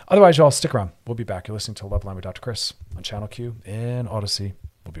 Otherwise, y'all stick around. We'll be back. You're listening to Loveline with Dr. Chris on Channel Q in Odyssey.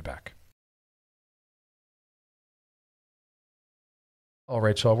 We'll be back. All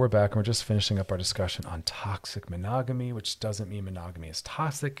right, y'all, we're back, and we're just finishing up our discussion on toxic monogamy, which doesn't mean monogamy is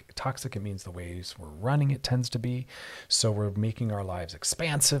toxic. Toxic, it means the ways we're running it tends to be. So we're making our lives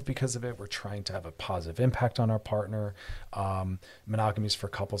expansive because of it. We're trying to have a positive impact on our partner. Monogamy is for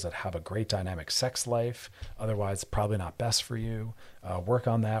couples that have a great dynamic sex life. Otherwise, probably not best for you. Work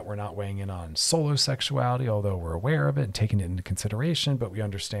on that. We're not weighing in on solo sexuality, although we're aware of it and taking it into consideration, but we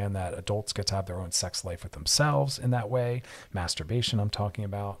understand that adults get to have their own sex life with themselves in that way. Masturbation, I'm talking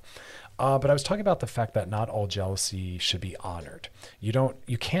about. But I was talking about the fact that not all jealousy should be honored.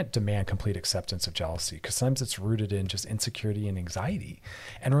 You can't demand complete acceptance of jealousy, because sometimes it's rooted in just insecurity and anxiety.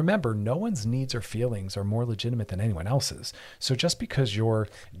 And remember, no one's needs or feelings are more legitimate than anyone else's. So just because you're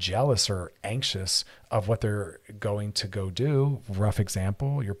jealous or anxious of what they're going to go do, rough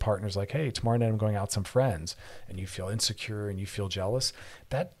example, your partner's like, hey, tomorrow night I'm going out with some friends, and you feel insecure and you feel jealous,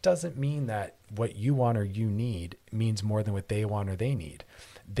 that doesn't mean that what you want or you need means more than what they want or they need.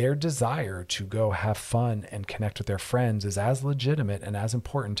 Their desire to go have fun and connect with their friends is as legitimate and as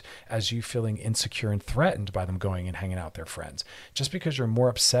important as you feeling insecure and threatened by them going and hanging out with their friends. Just because you're more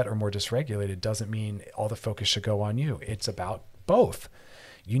upset or more dysregulated doesn't mean all the focus should go on you. It's about both.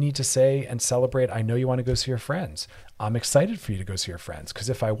 You need to say and celebrate, I know you want to go see your friends. I'm excited for you to go see your friends, because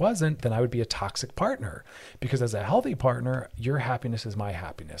if I wasn't, then I would be a toxic partner. Because as a healthy partner, your happiness is my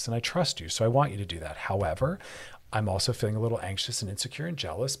happiness, and I trust you, so I want you to do that. However, I'm also feeling a little anxious and insecure and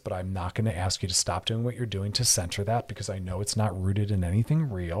jealous, but I'm not going to ask you to stop doing what you're doing to center that, because I know it's not rooted in anything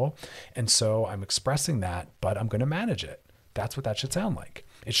real. And so I'm expressing that, but I'm going to manage it. That's what that should sound like.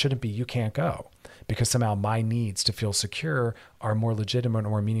 It shouldn't be, you can't go, because somehow my needs to feel secure are more legitimate or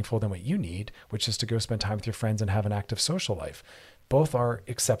more meaningful than what you need, which is to go spend time with your friends and have an active social life. Both are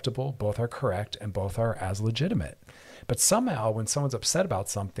acceptable, both are correct, and both are as legitimate. But somehow when someone's upset about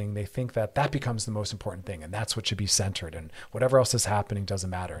something, they think that that becomes the most important thing, and that's what should be centered, and whatever else is happening doesn't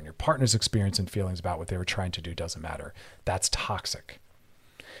matter, and your partner's experience and feelings about what they were trying to do doesn't matter. That's toxic.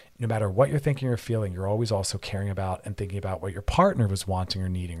 No matter what you're thinking or feeling, you're always also caring about and thinking about what your partner was wanting or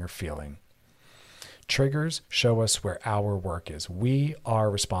needing or feeling. Triggers show us where our work is. We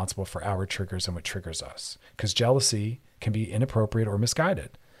are responsible for our triggers and what triggers us, because jealousy can be inappropriate or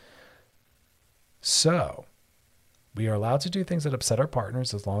misguided. So we are allowed to do things that upset our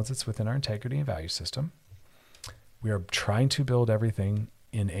partners as long as it's within our integrity and value system. We are trying to build everything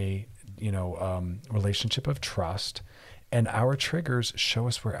in a relationship of trust. And our triggers show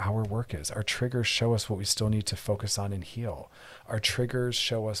us where our work is. Our triggers show us what we still need to focus on and heal. Our triggers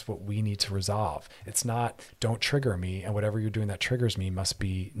show us what we need to resolve. It's not, don't trigger me, and whatever you're doing that triggers me must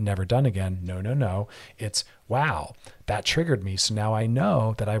be never done again. No. It's, wow, that triggered me. So now I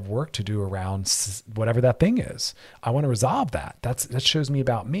know that I have work to do around whatever that thing is. I want to resolve that. That shows me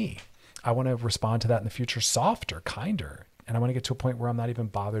about me. I want to respond to that in the future softer, kinder. And I want to get to a point where I'm not even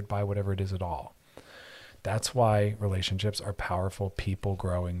bothered by whatever it is at all. That's why relationships are powerful,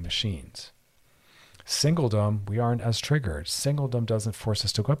 people-growing machines. Singledom, we aren't as triggered. Singledom doesn't force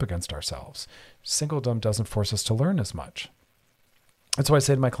us to go up against ourselves. Singledom doesn't force us to learn as much. That's why I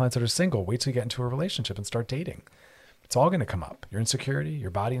say to my clients that are single, wait till you get into a relationship and start dating. It's all going to come up. Your insecurity, your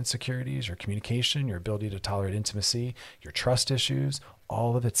body insecurities, your communication, your ability to tolerate intimacy, your trust issues,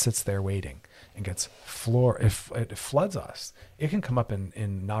 all of it sits there waiting and gets it floods us. It can come up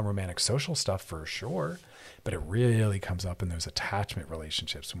in non-romantic social stuff for sure, but it really comes up in those attachment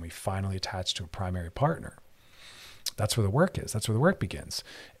relationships when we finally attach to a primary partner. That's where the work is. That's where the work begins.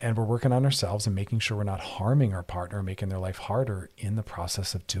 And we're working on ourselves and making sure we're not harming our partner, making their life harder in the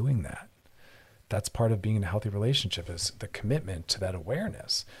process of doing that. That's part of being in a healthy relationship, is the commitment to that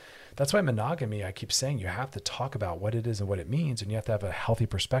awareness. That's why monogamy, I keep saying, you have to talk about what it is and what it means, and you have to have a healthy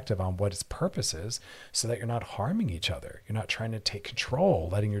perspective on what its purpose is so that you're not harming each other. You're not trying to take control,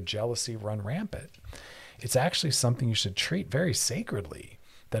 letting your jealousy run rampant. It's actually something you should treat very sacredly.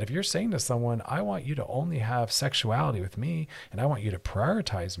 That if you're saying to someone, I want you to only have sexuality with me and I want you to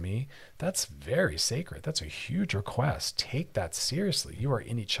prioritize me, that's very sacred. That's a huge request. Take that seriously. You are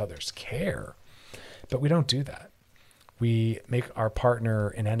in each other's care. But we don't do that. We make our partner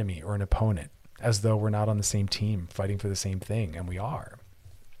an enemy or an opponent as though we're not on the same team fighting for the same thing, and we are.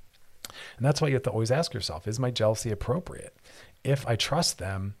 And that's why you have to always ask yourself, is my jealousy appropriate? If I trust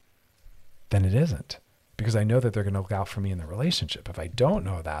them, then it isn't, because I know that they're going to look out for me in the relationship. If I don't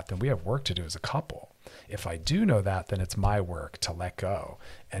know that, then we have work to do as a couple. If I do know that, then it's my work to let go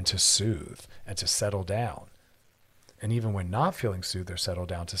and to soothe and to settle down. And even when not feeling soothed or settled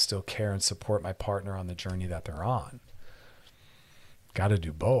down, to still care and support my partner on the journey that they're on. Got to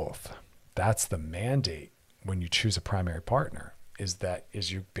do both. That's the mandate when you choose a primary partner,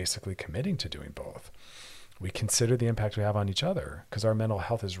 is you basically committing to doing both. We consider the impact we have on each other because our mental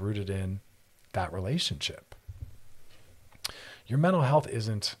health is rooted in that relationship. Your mental health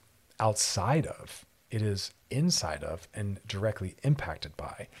isn't outside of, it is inside of and directly impacted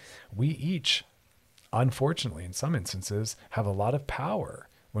by. We each, unfortunately, in some instances, have a lot of power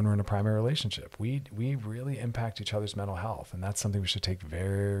when we're in a primary relationship. We really impact each other's mental health, and that's something we should take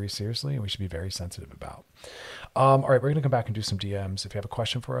very seriously and we should be very sensitive about. All right, we're going to come back and do some DMs. If you have a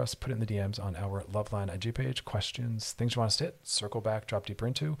question for us, put it in the DMs on our Loveline IG page. Questions, things you want us to hit, circle back, drop deeper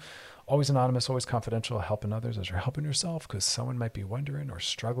into. Always anonymous, always confidential, helping others as you're helping yourself, because someone might be wondering or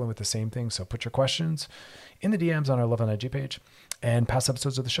struggling with the same thing. So put your questions in the DMs on our Loveline IG page, and past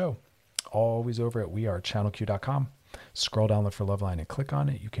episodes of the show, always over at wearechannelq.com. Scroll down, look for Loveline and click on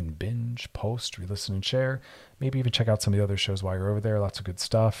it. You can binge, post, re-listen, and share. Maybe even check out some of the other shows while you're over there. Lots of good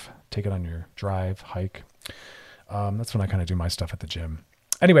stuff. Take it on your drive, hike. That's when I kind of do my stuff at the gym.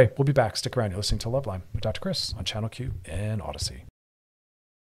 Anyway, we'll be back. Stick around. You're listening to Loveline with Dr. Chris on Channel Q and Odyssey.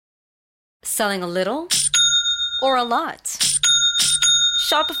 Selling a little or a lot?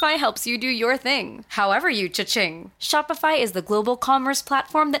 Shopify helps you do your thing, however you cha-ching. Shopify is the global commerce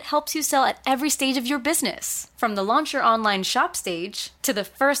platform that helps you sell at every stage of your business. From the launch your online shop stage, to the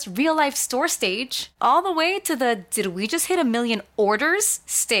first real-life store stage, all the way to the did we just hit 1 million orders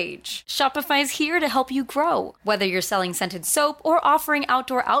stage. Shopify's here to help you grow. Whether you're selling scented soap or offering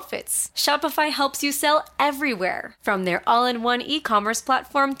outdoor outfits, Shopify helps you sell everywhere. From their all-in-one e-commerce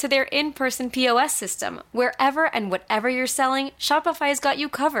platform to their in-person POS system, wherever and whatever you're selling, Shopify's got you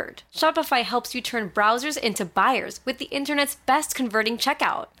covered. Shopify helps you turn browsers into buyers with the internet's best converting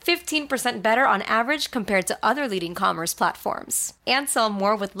checkout. 15% better on average compared to other leading commerce platforms. And sell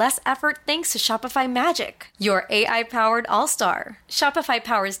more with less effort thanks to Shopify Magic, your AI-powered all-star. Shopify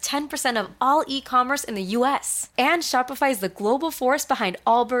powers 10% of all e-commerce in the US. And Shopify is the global force behind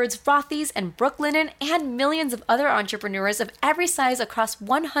Allbirds, Rothy's, and Brooklinen, and millions of other entrepreneurs of every size across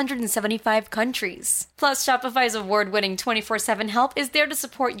 175 countries. Plus, Shopify's award-winning 24/7 help is there to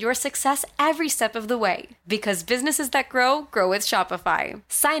support your success every step of the way. Because businesses that grow, grow with Shopify.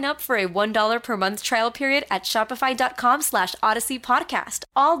 Sign up for a $1 per month trial period at shopify.com/Odyssey Podcast,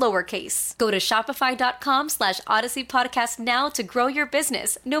 all lowercase. Go to shopify.com/Odyssey Podcast now to grow your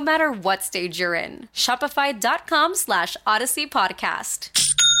business, no matter what stage you're in. Shopify.com/Odyssey Podcast.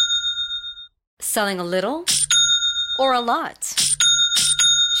 Selling a little or a lot?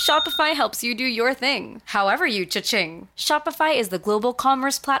 Shopify helps you do your thing, however you cha-ching. Shopify is the global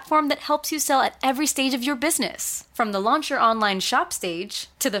commerce platform that helps you sell at every stage of your business. From the launch your online shop stage,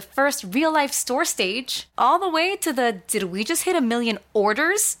 to the first real-life store stage, all the way to the did we just hit 1 million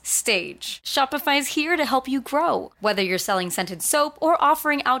orders stage. Shopify's here to help you grow. Whether you're selling scented soap or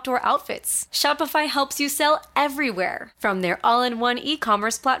offering outdoor outfits, Shopify helps you sell everywhere. From their all-in-one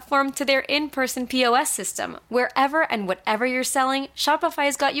e-commerce platform to their in-person POS system, wherever and whatever you're selling,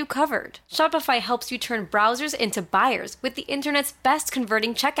 Shopify's got you covered. Shopify helps you turn browsers into buyers with the internet's best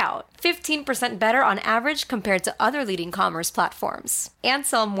converting checkout. 15% better on average compared to other leading commerce platforms. And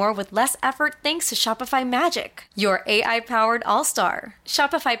sell more with less effort thanks to Shopify Magic, your AI-powered all-star.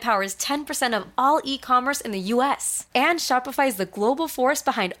 Shopify powers 10% of all e-commerce in the US. And Shopify is the global force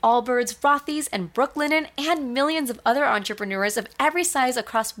behind Allbirds, Rothy's, and Brooklinen, and millions of other entrepreneurs of every size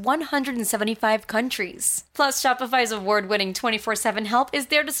across 175 countries. Plus, Shopify's award-winning 24/7 help is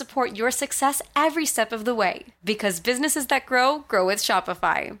there to support your success every step of the way. Because businesses that grow, grow with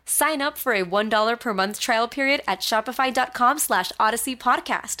Shopify. Sign up for a $1 per month trial period at shopify.com/Odyssey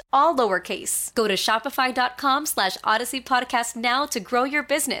Podcast, all lowercase. Go to shopify.com/Odyssey Podcast now to grow your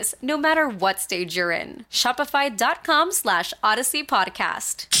business, no matter what stage you're in. Shopify.com/Odyssey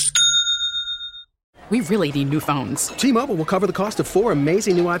Podcast. We really need new phones. T-Mobile will cover the cost of 4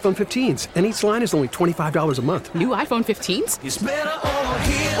 amazing new iPhone 15s, and each line is only $25 a month. New iPhone 15s? It's better over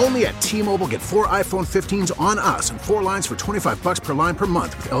here. Only at T-Mobile, get 4 iPhone 15s on us and 4 lines for $25 per line per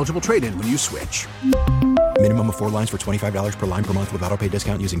month with eligible trade-in when you switch. Minimum of 4 lines for $25 per line per month with autopay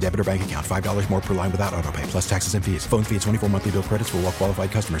discount using debit or bank account. $5 more per line without autopay, plus taxes and fees. Phone fee at 24 monthly bill credits for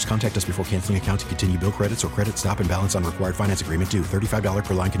well-qualified customers. Contact us before canceling account to continue bill credits or credit stop and balance on required finance agreement due. $35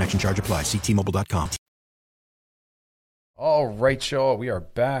 per line connection charge applies. See T-Mobile.com. All right, y'all. We are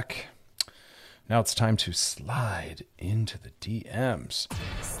back. Now it's time to slide into the DMs.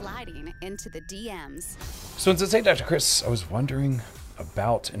 Sliding into the DMs. So since Hey Dr. Chris, I was wondering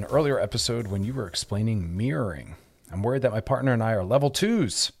about an earlier episode when you were explaining mirroring. I'm worried that my partner and I are level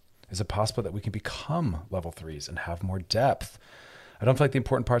 2s. Is it possible that we can become level 3s and have more depth? I don't feel like the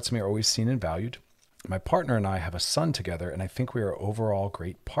important parts of me are always seen and valued. My partner and I have a son together, and I think we are overall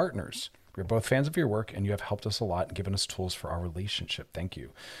great partners. We're both fans of your work, and you have helped us a lot and given us tools for our relationship. Thank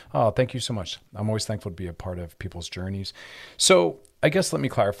you. Oh, thank you so much. I'm always thankful to be a part of people's journeys. So I guess let me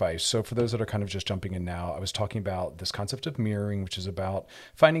clarify. So for those that are kind of just jumping in now, I was talking about this concept of mirroring, which is about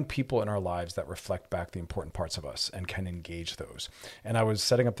finding people in our lives that reflect back the important parts of us and can engage those. And I was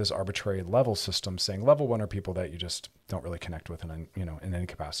setting up this arbitrary level system saying level 1 are people that you just don't really connect with in any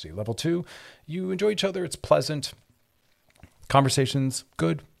capacity. Level 2, you enjoy each other. It's pleasant. Conversations,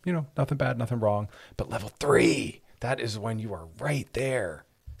 good, nothing bad, nothing wrong. But level 3, that is when you are right there.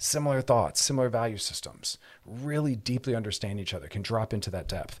 Similar thoughts, similar value systems, really deeply understand each other, can drop into that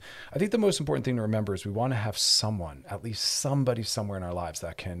depth. I think the most important thing to remember is we want to have someone, at least somebody somewhere in our lives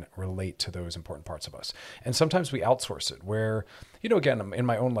that can relate to those important parts of us. And sometimes we outsource it where, again, in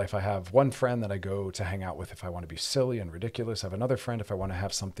my own life, I have one friend that I go to hang out with if I want to be silly and ridiculous. I have another friend if I want to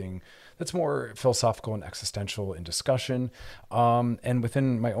have something that's more philosophical and existential in discussion. And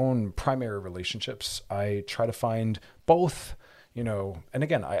within my own primary relationships, I try to find both. And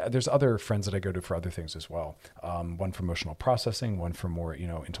again, there's other friends that I go to for other things as well. One for emotional processing, one for more,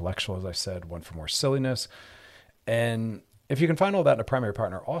 intellectual, as I said, one for more silliness. And if you can find all that in a primary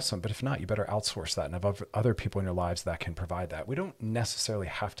partner, awesome. But if not, you better outsource that and have other people in your lives that can provide that. We don't necessarily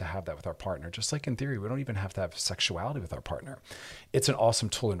have to have that with our partner. Just like in theory, we don't even have to have sexuality with our partner. It's an awesome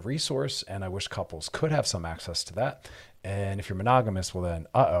tool and resource, and I wish couples could have some access to that. And if you're monogamous, well then,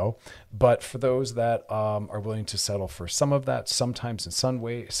 But for those that are willing to settle for some of that, sometimes in some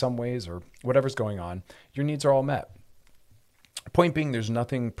ways, or whatever's going on, your needs are all met. Point being, there's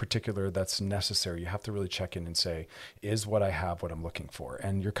nothing particular that's necessary. You have to really check in and say, is what I have what I'm looking for?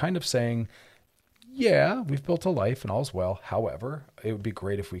 And you're kind of saying, yeah, we've built a life and all's well. However, it would be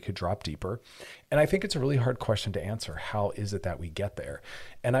great if we could drop deeper. And I think it's a really hard question to answer. How is it that we get there?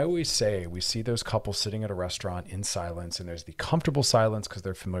 And I always say we see those couples sitting at a restaurant in silence, and there's the comfortable silence because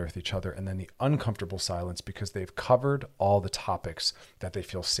they're familiar with each other, and then the uncomfortable silence because they've covered all the topics that they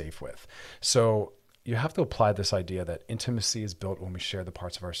feel safe with. So you have to apply this idea that intimacy is built when we share the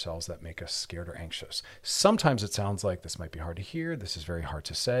parts of ourselves that make us scared or anxious. Sometimes it sounds like this might be hard to hear. This is very hard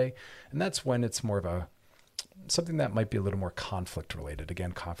to say. And that's when it's more of something that might be a little more conflict related.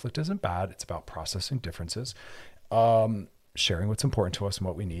 Again, conflict isn't bad. It's about processing differences, sharing what's important to us and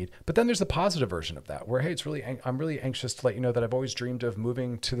what we need. But then there's the positive version of that where, hey, I'm really anxious to let you know that I've always dreamed of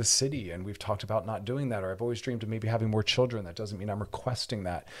moving to the city, and we've talked about not doing that, or I've always dreamed of maybe having more children. That doesn't mean I'm requesting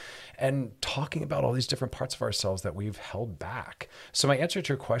that. And talking about all these different parts of ourselves that we've held back. So my answer to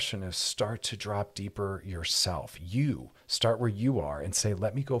your question is start to drop deeper yourself. You start where you are and say,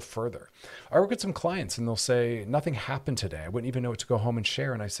 let me go further. I work with some clients and they'll say, nothing happened today. I wouldn't even know what to go home and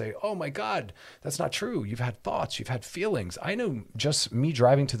share. And I say, oh my God, that's not true. You've had thoughts, you've had feelings. I know just me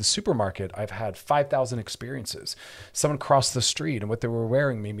driving to the supermarket, I've had 5,000 experiences. Someone crossed the street and what they were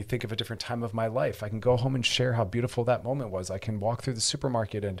wearing made me think of a different time of my life. I can go home and share how beautiful that moment was. I can walk through the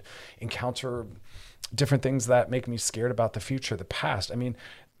supermarket and encounter different things that make me scared about the future, the past. I mean,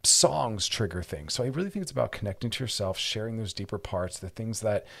 songs trigger things. So I really think it's about connecting to yourself, sharing those deeper parts, the things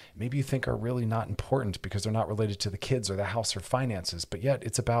that maybe you think are really not important because they're not related to the kids or the house or finances, but yet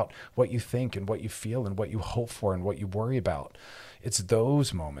it's about what you think and what you feel and what you hope for and what you worry about. It's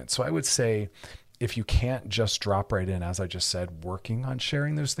those moments. So I would say, if you can't just drop right in, as I just said, working on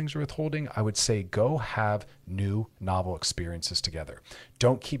sharing those things you're withholding, I would say go have new novel experiences together.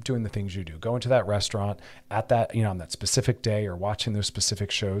 Don't keep doing the things you do. Go into that restaurant at that, on that specific day or watching those specific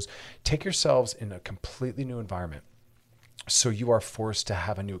shows. Take yourselves in a completely new environment so you are forced to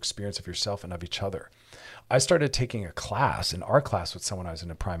have a new experience of yourself and of each other. I started taking a class, an art class, with someone I was in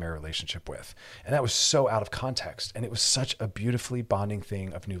a primary relationship with. And that was so out of context. And it was such a beautifully bonding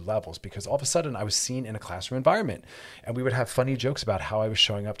thing of new levels because all of a sudden I was seen in a classroom environment. And we would have funny jokes about how I was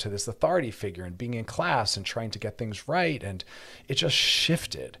showing up to this authority figure and being in class and trying to get things right. And it just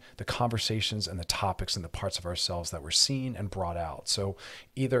shifted the conversations and the topics and the parts of ourselves that were seen and brought out. So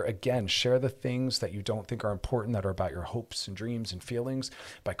either, again, share the things that you don't think are important that are about your hopes and dreams and feelings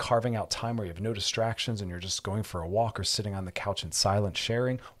by carving out time where you have no distractions and you're just going for a walk or sitting on the couch in silent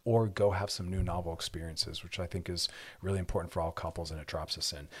sharing, or go have some new novel experiences, which I think is really important for all couples, and it drops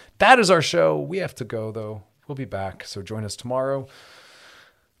us in. That is our show. We have to go, though. We'll be back, so join us tomorrow.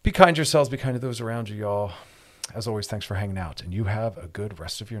 Be kind to yourselves. Be kind to those around you, y'all. As always, thanks for hanging out, and you have a good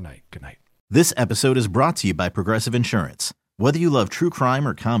rest of your night. Good night. This episode is brought to you by Progressive Insurance. Whether you love true crime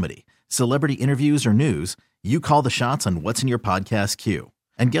or comedy, celebrity interviews or news, you call the shots on what's in your podcast queue.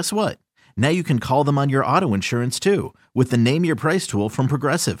 And guess what? Now you can call them on your auto insurance too with the Name Your Price tool from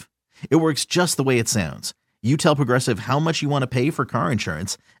Progressive. It works just the way it sounds. You tell Progressive how much you want to pay for car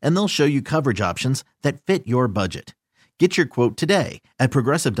insurance, and they'll show you coverage options that fit your budget. Get your quote today at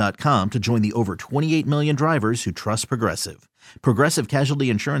Progressive.com to join the over 28 million drivers who trust Progressive. Progressive Casualty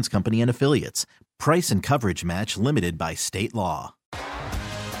Insurance Company and Affiliates. Price and coverage match limited by state law.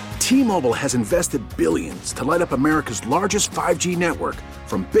 T-Mobile has invested billions to light up America's largest 5G network,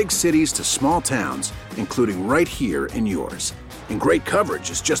 from big cities to small towns, including right here in yours. And great coverage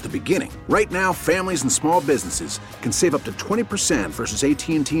is just the beginning. Right now, families and small businesses can save up to 20% versus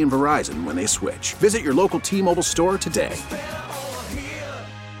AT&T and Verizon when they switch. Visit your local T-Mobile store today.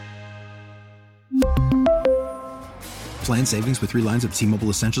 Plan savings with 3 lines of T-Mobile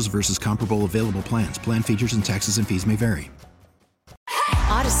Essentials versus comparable available plans. Plan features and taxes and fees may vary.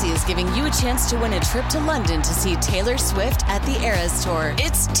 Odyssey is giving you a chance to win a trip to London to see Taylor Swift at the Eras Tour.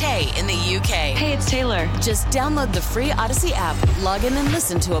 It's Tay in the UK. Hey, it's Taylor. Just download the free Odyssey app, log in and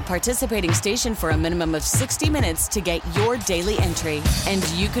listen to a participating station for a minimum of 60 minutes to get your daily entry. And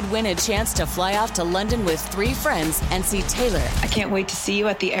you could win a chance to fly off to London with 3 friends and see Taylor. I can't wait to see you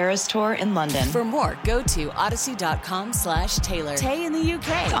at the Eras Tour in London. For more, go to odyssey.com/Taylor. Tay in the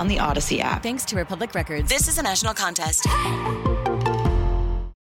UK. On the Odyssey app. Thanks to Republic Records. This is a national contest.